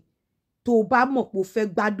law ni. Tó bá mọ̀ pé o fẹ́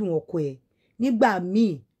gbádùn ọkọ ẹ̀ nígbà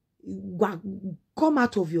míì come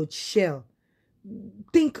out of your shell.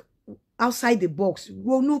 Think outside the box.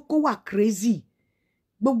 Ronú kó wà crazy.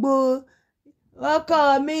 Gbogbo ọkọ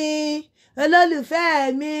mi,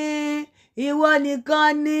 olólùfẹ́ mi, ìwọ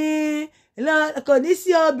nìkan ni, kò ní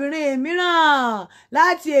sí obìnrin mìíràn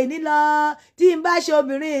láti èní lọ tí n bá ṣe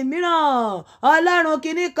obìnrin mìíràn. Ọlọ́run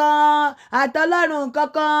kìíní kan àtọlọ́run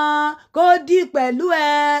kankan kó dì pẹ̀lú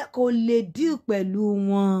ẹ, kò lè dì pẹ̀lú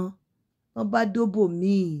wọn. Wọ́n bá dóbò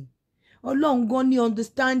míì. Ọlọ́run gan ní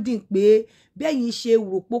understanding pé bẹ́yìn ṣe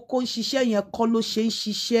rò pé kó ń ṣiṣẹ́ yẹn kọ́ ló ṣe ń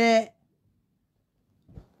ṣiṣẹ́.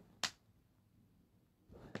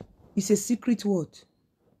 It's a secret word.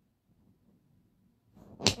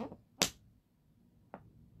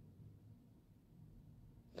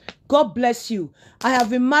 God bless you. I have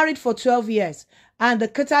been married for 12 years, and the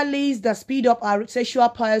catalyst that speed up our sexual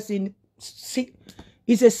powers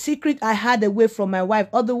is a secret I had away from my wife.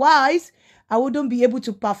 Otherwise, I wouldn't be able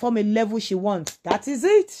to perform a level she wants. That is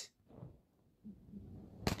it.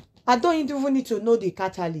 I don't even need to know the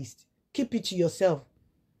catalyst. Keep it to yourself.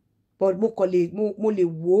 But mo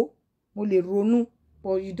le ronú,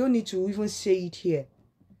 but you don't need to even say it here.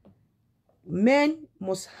 Men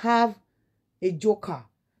must have a joker.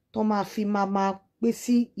 Tó máa fi máa pé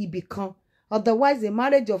sí ibì kan. Otherwise, a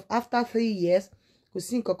marriage of after 3 years, kò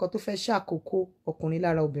sí nǹkan kan tó fẹ́ ṣàkókò ọkùnrin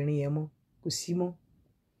lára obìnrin yẹn mọ́. Kò sí mọ́.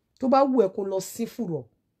 Tó bá wù ẹ́ kó lọ sí fùrọ̀.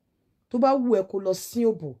 Tó bá wù ẹ́ kó lọ sí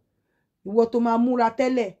òbò. Ìwọ tó máa múra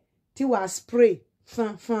tẹ́lẹ̀ tí wàá spray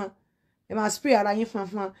fan. Ẹ máa spray ara yín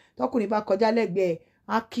fan. Tọkùnrin bá kọjá lẹ́gbẹ̀ẹ́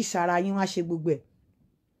á kiss ara yín wá ṣe gbogbo ẹ̀.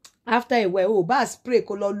 After a while, o bá spray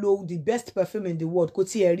kó lọ lo the best perfume in the world kó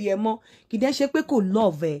tiẹ̀ rí ẹ mọ́. Kì í dẹ́ ṣe pé kò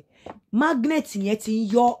love ẹ. Magnet yẹn ti ń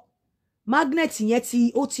yọ. Magnet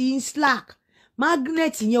yẹn ó ti ń slack.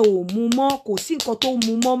 Magnet yẹn ò mú mọ́. Kò sí nǹkan tó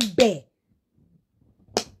mú mọ́ ń bẹ̀.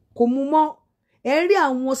 Kò mú mọ́. Ẹ rí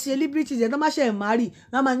àwọn celebrities ẹ̀ tó máa ṣe marry.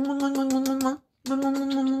 Wọ́n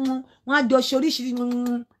á jọ ṣe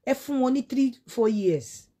oríṣiríṣi. Ẹ fún wọn ní 3-4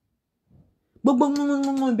 years. Gbogbo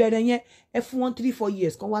ìbẹ̀rẹ̀ yẹn ẹ fún wọn 3-4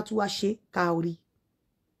 years kan wá tún wá ṣe ká orí.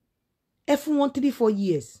 Ẹ fún wọn 3-4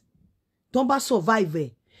 years. Tó bá survive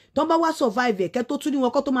ẹ̀. Tó bá wá survive ẹ̀ kẹ́ tó tún ní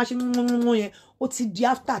wọn kó tó máa ṣe yẹn ó ti di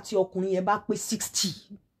after tí ọkùnrin yẹn bá pé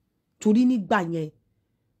 60. Torí nígbà yẹn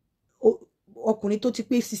ọkùnrin tó ti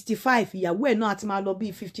pé 65 ìyàwó ẹ̀ náà àti máa lọ bí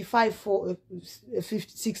 55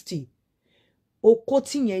 60 okó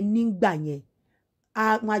tí yẹn nígbà yẹn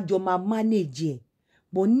a máa jọ máa manage ẹ̀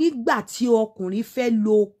bọ̀ nígbà tí ọkùnrin fẹ́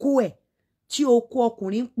lo okó ẹ̀ tí okó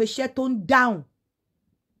ọkùnrin ń peṣẹ́ tó ń dáhùn.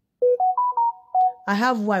 I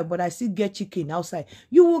have wife, but I still get chicken outside.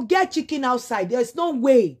 You will get chicken outside. There's no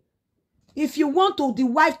way. If you want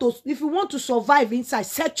to survive inside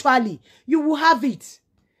sexually, you will have it.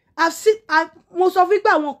 I've seen, most of it,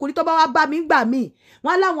 àwọn ọkùnrin tó bá wá bá mi gbà mí.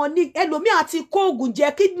 Wọ́n láwọn ní ẹlòmí àti kó oògùn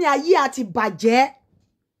jẹ kidney ayé àti bàjẹ́.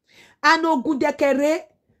 And oògùn dẹ̀kẹ̀rẹ̀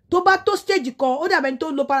tó bá tó stage kan, ó dàbí ẹni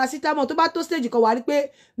tó lo paracetamol tó bá tó stage kan wá rí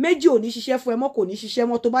pé méjì ò ní ṣiṣẹ́ fún ẹ mọ́ kò ní ṣiṣẹ́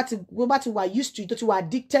mọ́ tó bá ti wà used to it tó ti wà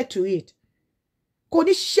addicted to it. Kò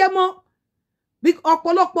ní ṣiṣẹ́ mọ́.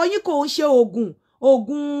 Ọ̀pọ̀lọpọ̀ yín kò ń ṣe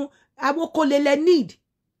oògùn amókólélẹ̀ need.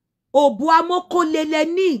 Òbú amókólélẹ̀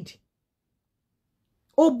need.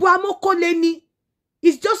 Òbú amókólé ni.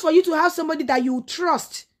 It's just for you to have somebody that you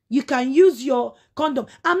trust. You can use your condom.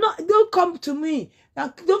 Don't come to me.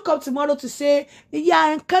 Don't come tomorrow to say, you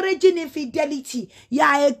are encouraging infidelity. You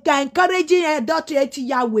are encouraging adultery.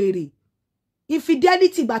 You are weary.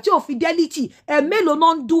 Infidelity, but your fidelity. Mélòó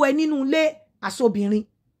náà ń dú ẹ nínú ilé asobìnrin.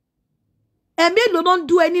 Mélòó náà ń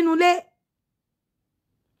dú ẹ nínú ilé.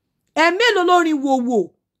 Mélòó ló rin wòwò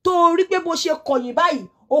tó rí pé bó ṣe kọ̀yìn báyìí,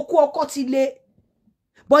 okó ọkọ ti lé.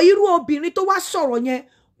 But irú obìnrin tó wá sọ̀rọ̀ yẹn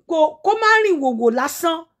kó má rìn wòwò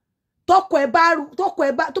lásán. Tọ́kọ ẹ̀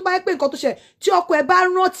bá tó bá pé nǹkan tó ṣe tí ọkọ ẹ̀ bá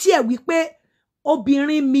rántí ẹ̀ wí pé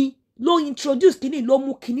obìnrin mi ló introduce kíní ló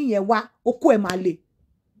mú kíní yẹn wá, okó ẹ̀ máa le.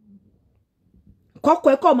 Kọ́kọ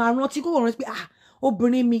ẹ̀ kọ́ máa rántí kó rántí pé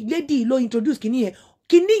obìnrin mi lady ló introduce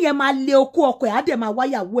kíní yẹn máa le okó ọkọ ẹ̀ á dẹ̀ máa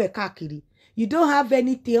wáyàwó ẹ̀ káàkiri. You don't have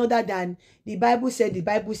anything other than the Bible said.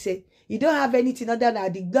 You don't have anything other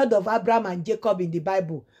than the God of Abraham and Jacob in the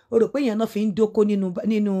Bible. O rò pé yẹn náà fi ń dóko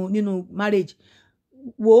nínú marriage.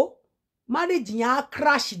 Wo marriage yẹn á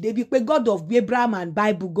crash débi pé God of Abraham and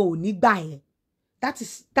Bible go nígbà yẹn. That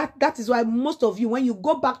is why most of you, when you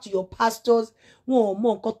go back to your pastors, wọn ò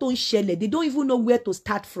mọ nǹkan tó ń ṣẹlẹ̀. They don't even know where to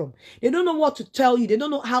start from. They don't know what to tell you. They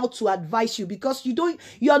don't know how to advise you because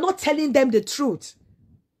you are not telling them the truth.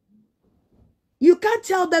 You can't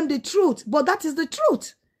tell them the truth, but that is the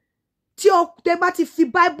truth. Tí o tẹ́ bá ti fi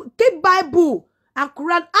Bible, keep Bible and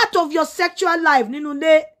Quran out of your sexual life nínú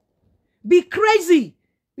ilé. Be crazy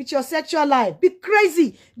with your sexual life. Be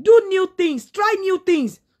crazy. Do new things. Try new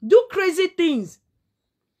things. Do crazy things.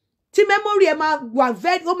 Tí memory ẹ máa wà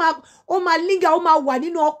very ó máa linger ó máa wà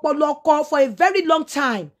nínú ọpọlọ ọkọ for a very long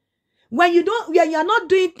time. When you are not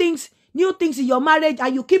doing new things in your marriage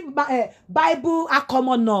and you keep Bible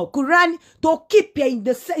akomono Quran to keep in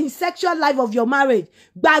sexual life of your marriage.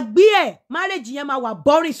 Gbàgbé ẹ̀, marriage yẹn máa wà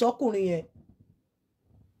boring sọ́kùnrin yẹn.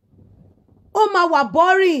 Ó máa wà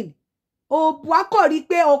boring. O wá kò rí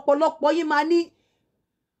pé ọ̀pọ̀lọpọ̀ yín máa ní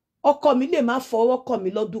ọkọ mi lè má fọwọ́ kàn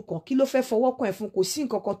mí lọ́dún kan. Kí ló fẹ́ fọwọ́ kàn ẹ́ fún? Kò sí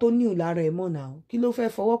nǹkan kan tó níhùn lára ẹ̀ mọ́ náà. Kí ló fẹ́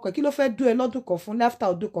fọwọ́ kàn? Kí ló fẹ́ dó ẹ lọ́dún kan fún after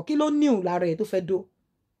ọdún kan? Kí ló níhùn lára ẹ̀ tó fẹ́ dó?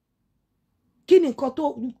 Kí ni nǹkan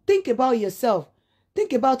tó think about yourself.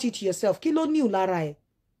 Think about it yourself. Kí ló níhùn lára ẹ̀?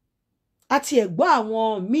 Àti ẹ̀gbọ́n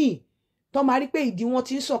àwọn míì tó máa rí pé ìdí wọn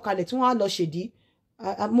ti ń sọ̀kalẹ̀ tí wọ́n á lọ ṣèdí.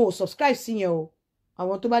 Mo subscribe sí yẹn o.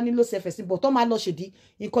 Àwọn tó bá nílò self-esteem but tó máa lọ ṣèdí.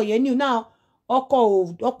 Nǹkan yẹn níhùn náà.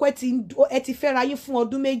 Ọkọ ẹ ti fẹ́ra yín fún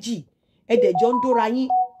ọdún méjì. Ẹ dẹ̀ jọ ń dóra yín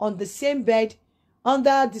on the same bed,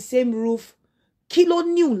 under the same roof. Kí ló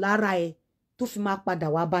níhùn lára ẹ̀ tó fi máa padà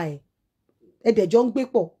wá bá ẹ? Ẹ dẹ̀ jọ ń gbé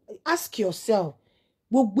pọ̀. Ask yourself.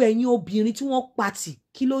 Gbogbo ẹ̀yin obìnrin tí wọ́n pati,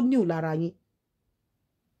 kí ló níhùn lára yín?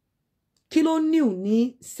 Kí ló níhùn ní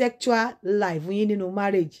sexual life yín nínú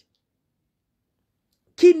marriage?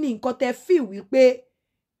 Kí ni nǹkan tẹ́ feel wípé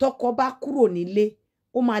tọkọ bá kúrò nílé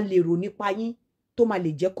ó máa lè rò nípa yín tó máa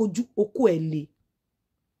lè jẹ́ kójú okó ẹ̀ le?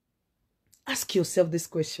 Ask yourself this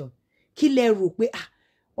question. Kí lẹ rò pé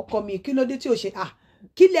ọkọ mi kí ló dé tí ó ṣe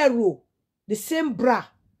kí lẹ rò? The same bra,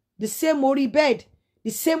 the same orí bed, the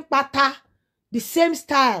same pátá, the same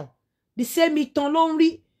style, the same itan ló ń rí,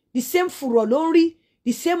 the same fùrọ̀ ló ń rí,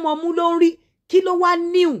 the same ọmú ló ń rí. Kí ló wá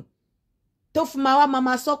níhùn tó fi máa wá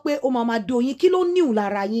máa sọ pé ó máa do yín? Kí ló níhùn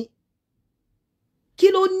lára yín? Kí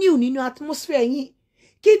ló níhùn nínú atmosphere yín?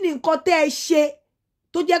 Kí ni nǹkan tẹ́ ẹ ṣe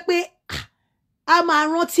tó jẹ́ pé a máa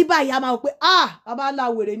rántí báyìí a máa wò pé bàbá ńlá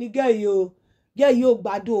wèrè ní gẹ́ẹ̀ yóò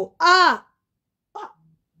gbádùn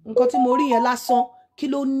nǹkan tí mo rí yẹn lásán. Kí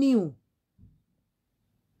ló níhùn?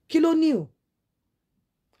 Kí ló níhùn?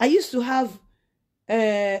 I used to have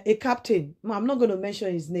a captain. I'm not going to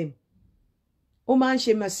mention his name. Ó máa ń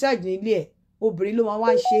ṣe massage nílé ẹ̀. Obìnrin ló máa wá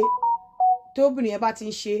ń ṣe. Tó obìnrin yẹn bá ti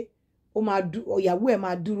ń ṣe, ìyàwó ẹ̀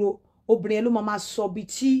máa dúró. obìnrin yẹn ló máa sọ bí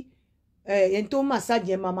tí ẹni tó massage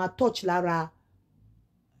yẹn máa touch lára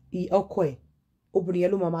ọkọ ẹ̀, obìnrin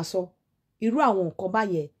yẹn ló máa sọ. Irú àwọn nǹkan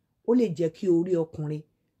báyẹn ó lè jẹ́ kí orí ọkùnrin,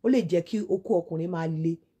 ó lè jẹ́ kí okó ọkùnrin máa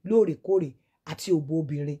le lóòrèkóòrè àti òbò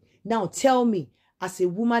obìnrin. Now tell me, as a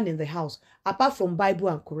woman in the house, apart from Bible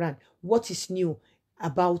and Quran, what is new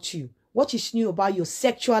about you? What is new about your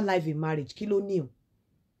sexual life in marriage? Kí ló new?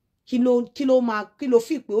 Kí ló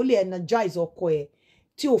fi pé ó lè energize ọkọ ẹ̀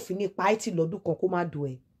tí ò fi ní pa ẹ́ tì lọ́dún kan kó má dùn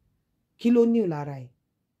ẹ́? Kí ló new lára ẹ̀?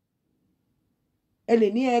 Ẹ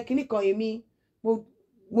lè ní kíní kan èmi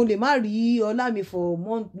mo lè má rí ọlá mi for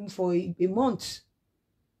a month.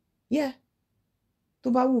 Yeah. Tó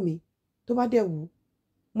bá wù mí, tó bá dẹ̀ wù,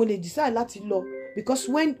 mo lè decide láti lọ, because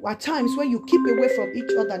at times when you keep away from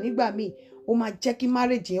each other nígbà míì, ó máa jẹ́ kí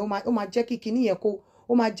marriage yẹn, ó máa jẹ́ kí kíní yẹn kó,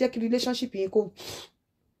 ó máa jẹ́ kí relationship yẹn kó.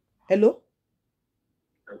 Hello?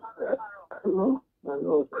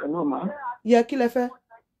 Hello, ma. Yeah, kí lẹ fẹ́?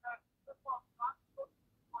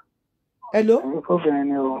 Hello?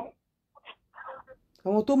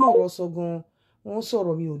 Àwọn tó mọ̀ ọ̀rọ̀ sọ gan, wọ́n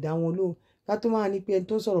sọ̀rọ̀ mi ò dá wọn lóhùn. Ká tó máa ní pé ẹni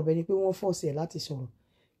tó sọ̀rọ̀ bẹ́ẹ̀ ni pé wọ́n force ẹ̀ láti sọ̀rọ̀.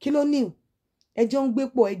 Kí ló ní? Ẹjọ́ ń gbé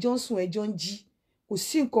pọ̀, ẹjọ́ ń sùn, ẹjọ́ ń jí. Kò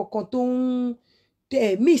sí nǹkan kan tó ń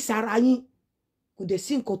mí sára yín. Kò dẹ̀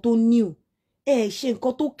sí nǹkan tó new. Ẹ ṣe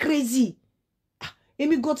nǹkan tó crazy.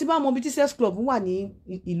 Èmi gan tí bá mọ bí tí sex club wà ní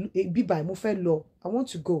bíbá mo fẹ́ lọ. I want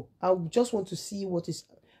to go. I just want to see what is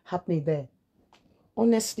happening there.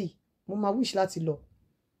 Honestly, mo máa wish láti lọ.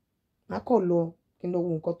 Má kọ̀ lọ kí n lọ wo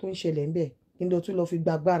nǹkan tó ń ṣẹlẹ̀ ńbẹ̀, kí n lọ tún lọ fi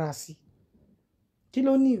gbàgbára sí. Kí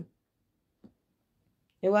ló ní?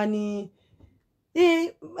 Ẹ wá ní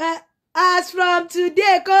as from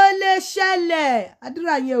today kó lè ṣẹlẹ̀.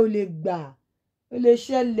 Àdúrà yẹn ò lè gbà. Ó lè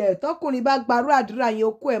ṣẹlẹ̀. Tọkùnrin bá gbarú àdúrà yẹn,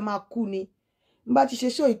 okó ẹ̀ máa kú ni. N bá ti ṣe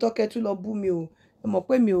show ìtọ́kẹ́ tún lọ bú mi o. Ẹ mọ̀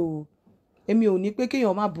pé èmi ò ní pé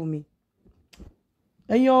kéèyàn má bú mi.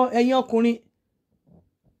 Ẹ̀yin ọkùnrin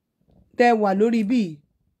tẹ́ wà lórí bí,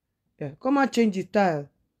 come and change the style.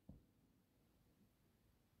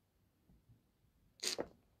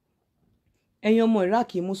 Ẹ̀yin ọmọ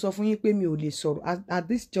Iraq, mo sọ fún yín pé mi ò lè sọ̀rọ̀. At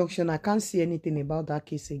this junction, I can't say anything about that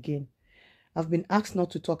case again. I've been asked not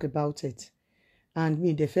to talk about it. And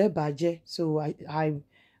me, the fair bàjẹ́, so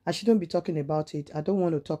I shouldn't be talking about it. I don't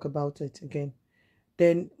want to talk about it again.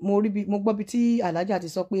 Then mo gbọ́ bí tí Alhaja ti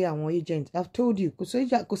sọ pé àwọn agent. I've told you, kò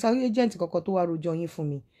sáré agent kankan tó wá rojọ́ yín fún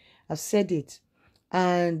mi. I've said it.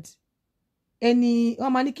 And wọ́n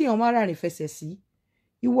máa ní kí èèyàn má rárìn fẹsẹ̀ sí.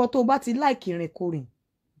 Ìwọ tó bá ti like ìrìn kúrìn,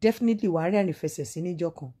 definitely wàá rárìn fẹsẹ̀ sí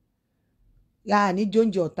níjọ́ kan. Ní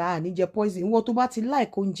jóúnjẹ ọ̀tá, ní jẹ poison. Ìwọ tó bá ti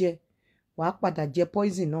like oúnjẹ, wàá padà jẹ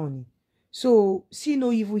poison náà ni. So see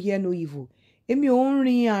no evil, hear no evil. Èmi ò ń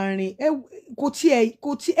rin àárín kò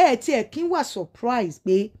tiẹ̀ kí n wà surprise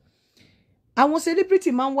pé àwọn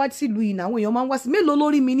celebrity máa ń wá sílùú yìí, àwọn èèyàn máa ń wá sí, mélòó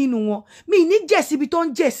lórí mi nínú wọn. Mi ní jẹ̀ síbi tó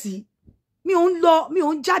ń jẹ̀ sí. Mi ò ń lọ, mi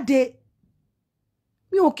ò ń jáde.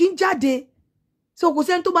 Mi ò kí ń jáde. So kò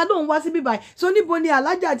sẹ́ni tó bá lóun wá síbí báyìí. So níbo ni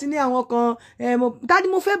Alhaja àti ní àwọn kan tani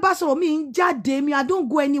mo fẹ́ bá sọ̀rọ̀, mi ń jáde, I don't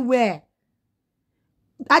go anywhere.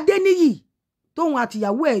 Adéníyì tóun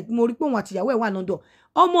àtìyàwó ẹ̀, mo rí pé òun àtìyàwó ẹ̀ wà London.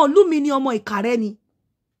 Ọmọ ìlú mi ni, ọmọ Ìkàrẹ́ ni.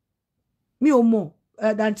 Mi ò mọ̀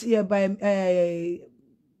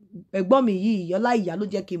ẹ̀gbọ́n mi yìí Ọlá ìyá ló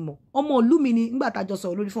jẹ́ kí n mọ̀. Ọmọ ìlú mi ni nígbà tá a jọ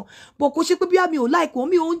sọ̀rọ̀ lórí fún. Bó kò ṣe pé bí mi ò like wọn,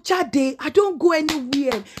 mi ò ń jáde. I don't go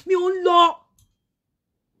anywhere. Mi ò ń lọ.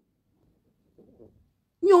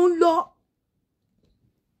 Mi ò ń lọ.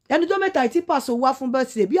 Ẹnujọ́ mẹ́ta tí Paso wá fún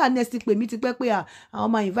birthday bí Anesti pè mí ti pẹ́ pé àwọn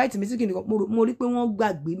máa invite mi sí kìnìkan, mo rí pé wọ́n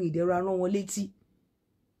gbàgbé mi, ìdẹ̀rọ rán wọn létí.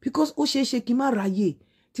 Because ó ṣeé ṣe kí n má ráyè.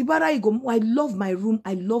 Tí bá ráyè go, I love my room,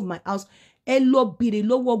 I love my house. Ẹ lọ bèrè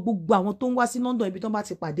lọ́wọ́ gbogbo àwọn tó ń wá sí London ibi tó bá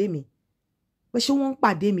ti pàdé mi. Pé ṣé wọ́n ń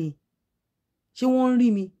pàdé mi? Ṣé wọ́n ń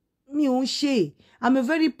rí mi? Mi ò ń ṣe. I'm a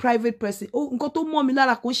very private person. Nǹkan tó mọ́ mi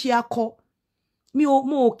lára kò ń ṣe akọ.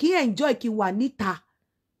 Mo ò kí enjoy kí wà níta.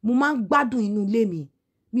 Mo máa ń gbádùn inú ilé mi.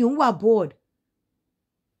 Mi ò ń wà bored.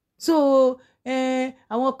 So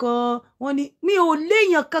àwọn kan wọ́n ní mi ò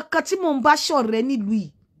léèyàn kankan tí mò ń bá ṣọ̀rẹ́ nílùú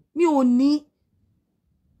yìí. Mi ò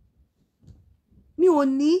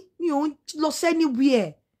ń lọ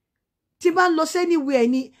anywhere. Tí bá ń lọ anywhere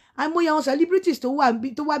ni àìmọye àwọn celebrities tó wá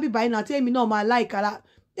bí báyìí náà tí èmi náà máa like ara.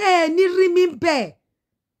 Ní rí mi bẹ́ẹ̀.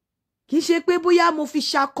 Kì í ṣe pé bóyá mo fi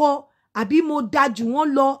ṣakọ àbí mo dájú wọn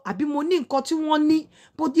lọ àbí mo ní nǹkan tí wọ́n ní,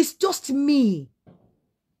 but it's just me.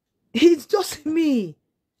 It's just me.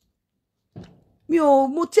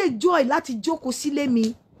 Mo take joy láti jókòó sílé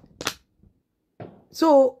mi.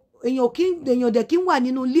 So èèyàn dẹ̀ kí ń wà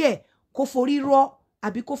nínú ilé ẹ̀ kó forí rọ́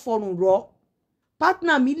àbí kó fọrùn rọ́.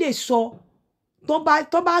 Partner mi lè sọ tó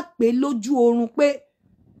bá pè lójú oorun pé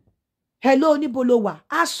hello níbo lo wà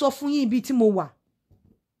á sọ fún yín ibi tí mo wà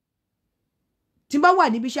tí n bá wà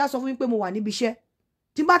níbi iṣẹ́ á sọ fún yín pé mo wà níbi iṣẹ́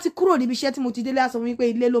tí n bá ti kúrò níbi iṣẹ́ tí mo ti délé á sọ fún yín pé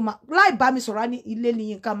ilé ló máa láì bá mi sọ̀rọ̀ ní ilé ni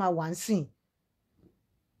Yínká máa wà ń sìn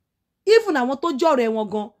even àwọn tó jọ̀rọ̀ ẹ̀ wọn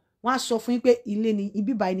gan wọ́n á sọ fún yín pé ilé ni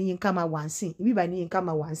ibi báyìí ni Yínká máa wà ń sìn ibi báyìí ni Yínká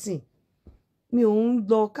máa wà ń sìn mi ò ń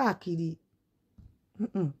lọ káàkiri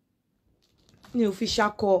mi ò fi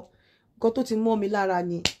ṣakọ nǹkan tó ti mọ́ mi lára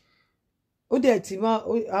ni ó dẹ̀ ti mọ́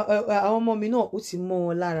àwọn ọmọ mi náà ó ti mọ́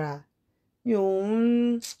wọn lára mi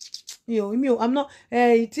ò I'm not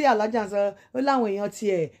tí alájà sọ ó láwọn èèyàn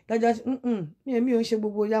tiẹ̀ lọ́jọ́ mi ò ń ṣe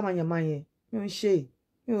gbogbo yàmàyàmà yẹn mi ò ń ṣe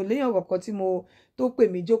mi ò léèyàn kọ̀ọ̀kan tí mo tó pè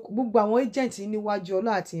mí jókòó gbogbo àwọn agent níwájú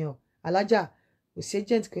ọlọ́ àti hàn alájà kò sí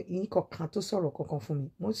agent yìí kankan tó sọ̀rọ̀ kankan fún mi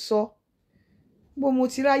mo sọ bó mo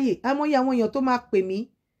ti ráyè àmọ́yé àwọn èèyàn tó máa pè mí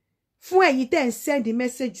fún ẹ̀yin tẹ́ ń send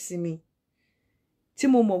message sí mi tí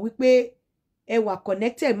mo mọ̀ wípé ẹ wà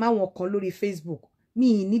connected máwọn kan lórí Facebook mi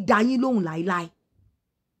ì ní dá yín lóhùn láíláí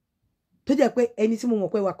tó jẹ́ pé ẹni tí mo mọ̀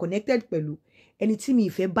pé wà connected pẹ̀lú ẹni tí mi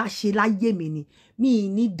ìfẹ́ bá ṣe láyé mi ni mi ì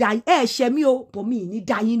ní dá ṣe mí o but mi ì ní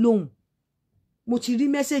dá yín lóhùn mo ti rí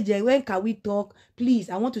message ẹ when can we talk please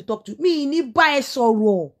I want to talk to mi ì ní bá ẹ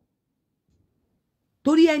sọ̀rọ̀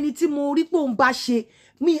torí ẹni tí mo rí pé òun bá ṣe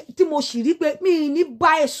tí mo sì rí pé mi ì ní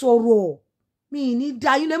bá ẹ sọ̀rọ̀ mi ì ní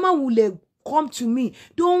dá yín lẹ má wulẹ̀ come to me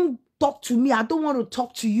don't talk to me I don't want to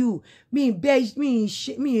talk to you mi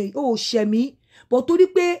ò ṣe mí but torí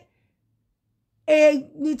pé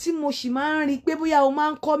ni tí mo sì máa ń rí pé bóyá o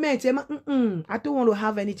máa ń comment I don't want to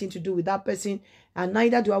have anything to do with that person and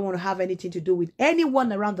neither do I want to have anything to do with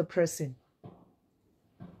anyone around the person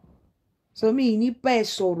so mi ní bẹ́ẹ̀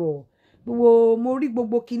sọ̀rọ̀ gbogbo mo rí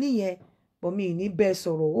gbogbo kinní yẹn but mi ní bẹ́ẹ̀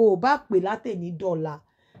sọ̀rọ̀ o bá pè látẹ̀ní dọ́là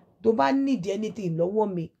tó bá need anything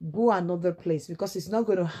lọ́wọ́ mi go another place because it's not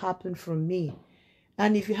going to happen from me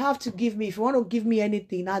and if you have to give me if you want to give me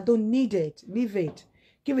anything I don't need it leave it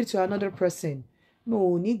give it to another person mo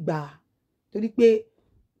ò ní gbà torí pé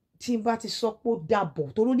tí n bá ti sọ pé ó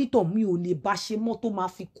dàbọ̀ torí onítọ̀ mi ò lè bá ṣe mọ́ tó máa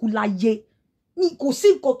fi kú láyé mi kò sí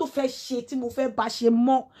nǹkan tó fẹ́ ṣe tí mo fẹ́ bá ṣe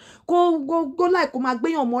mọ́ kó láì kó máa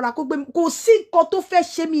gbéyàn mọ́ra kó gbé kò sí nǹkan tó fẹ́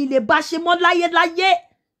ṣe mi lè bá ṣe mọ́ láyé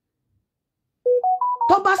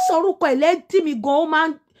tó bá sọ orúkọ ẹ̀ lẹ́tí mi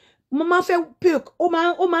gan mo máa fẹ́ pick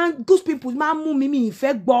ó máa goose people máa mú mi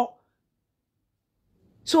ìfẹ́ gbọ́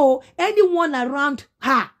so anyone around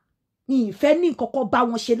her mi ìfẹ́ ní nǹkan bá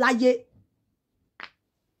wọn ṣe láyé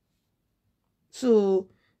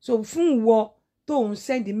so fún ìwọ tó ń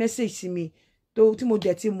send the message sí mi tí mo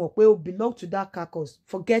dẹ̀ ti mọ̀ pé o belong to that carcass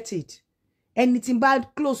forget it ẹni tí n bá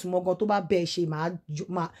close mọ́ gan tó bá bẹ́ẹ̀ ṣe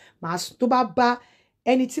máa tó bá bá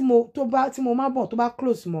ẹni tí mo máa bọ̀ tó bá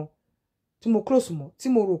close mọ́ tí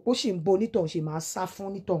mo rò pé ó sì ń bo onítọ̀hún ṣe máa sá fún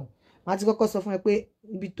onítọ̀hún máa ti kọ́kọ́ sọ fún ẹ pé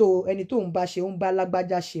ibi ẹni tó ń bá ṣe ń bá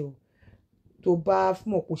lágbájá ṣe o tó bá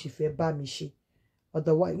mọ̀ kó sì fẹ́ bá mi ṣe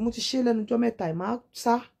otherwise mo ti ṣe lẹ́nu ọjọ́ mẹ́ta ẹ̀ máa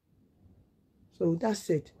sá so that's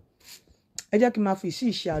it ẹ jẹ́ kí n máa fi sí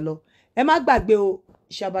ìṣe àlọ́ ẹ má gbàgbé o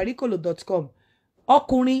shabarikolo.com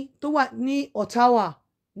ọkùnrin tó wà ní Ottawa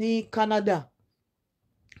ní Canada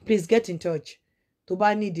please get in touch tó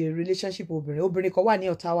bá need a relationship obìnrin kan wà ní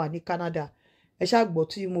Ottawa ní Canada ẹ ṣáà gbọ́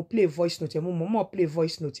tí mo play voice note ẹ mo mọ̀ play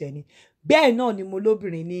voice note ẹ ni bẹ́ẹ̀ náà ni mo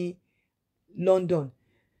lóbìnrin ní London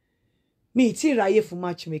mi tí ráyè fún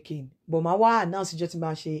matchmaking but máa wá announce ìjọ tí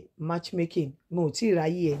máa ṣe matchmaking mo tí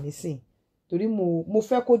ráyè ẹ nísìn torí mo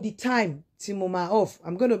fẹ́ kó di time tí mo máa off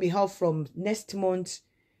I'm going to be off from next month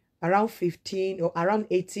around 15 or around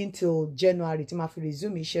 18 till January tí máa fi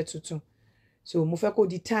resume iṣẹ́ tuntun so mo fẹ́ kó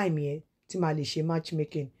di time yẹn tí máa lè ṣe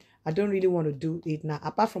matchmaking I don't really want to do it now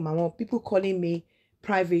apart from people calling me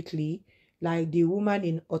privately like the woman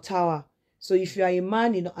in Ottawa so if you are a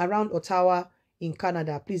man around Ottawa in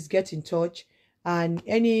Canada please get in touch and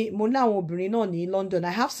mo ní àwọn obìnrin náà ní London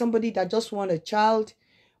I have somebody that just want a child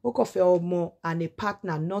ó kàn fẹ́ ọmọ and a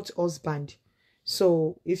partner not husband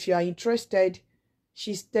so if you are interested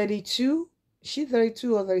she's 32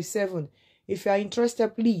 or 37 if you are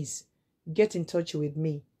interested please get in touch with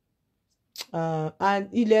me and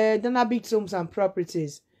ilẹ̀ Danabit Homes and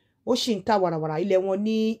Properties ó ṣì ń ta wàràwàrà ilẹ̀ wọn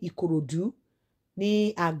ní Ìkòròdú ní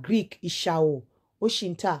Agric Ìṣàwọ̀ ó ṣì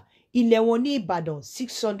ń ta ilẹ̀ wọn ní Ìbàdàn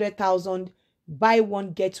 600,000 buy one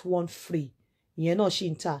get one free ìyẹn náà ṣì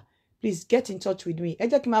ń ta please get in touch with me ẹ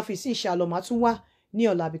jẹ́ kí n máa fi sí ìṣàlọ́ màá tún wá ní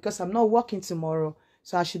ọ̀la because I'm not working tomorrow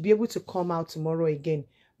so I should be able to come out tomorrow again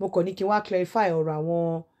mo kàn ní kí n wá clarify ọ̀rọ̀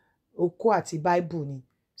àwọn okó àti Bible ni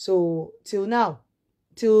so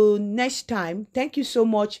till next time thank you so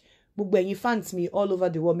much gbogbo ẹ̀yin fans mi all over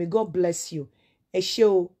the world may God bless you ẹ ṣé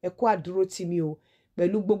o ẹ kú àdúró tì mí o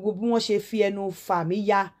pẹ̀lú gbogbo bí wọ́n ṣe fi ẹnu fà mí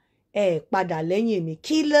ya padà lẹ́yìn mi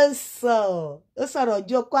kí ló sọ ó sọ̀rọ̀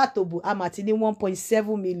ọjọ́ kó àtòbù àmàtí ní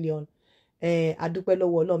 1.7 million adúpẹ́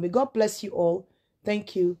lọ́wọ́ Ọlọ́run. May God bless you all. Thank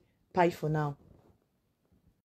you. Bye for now.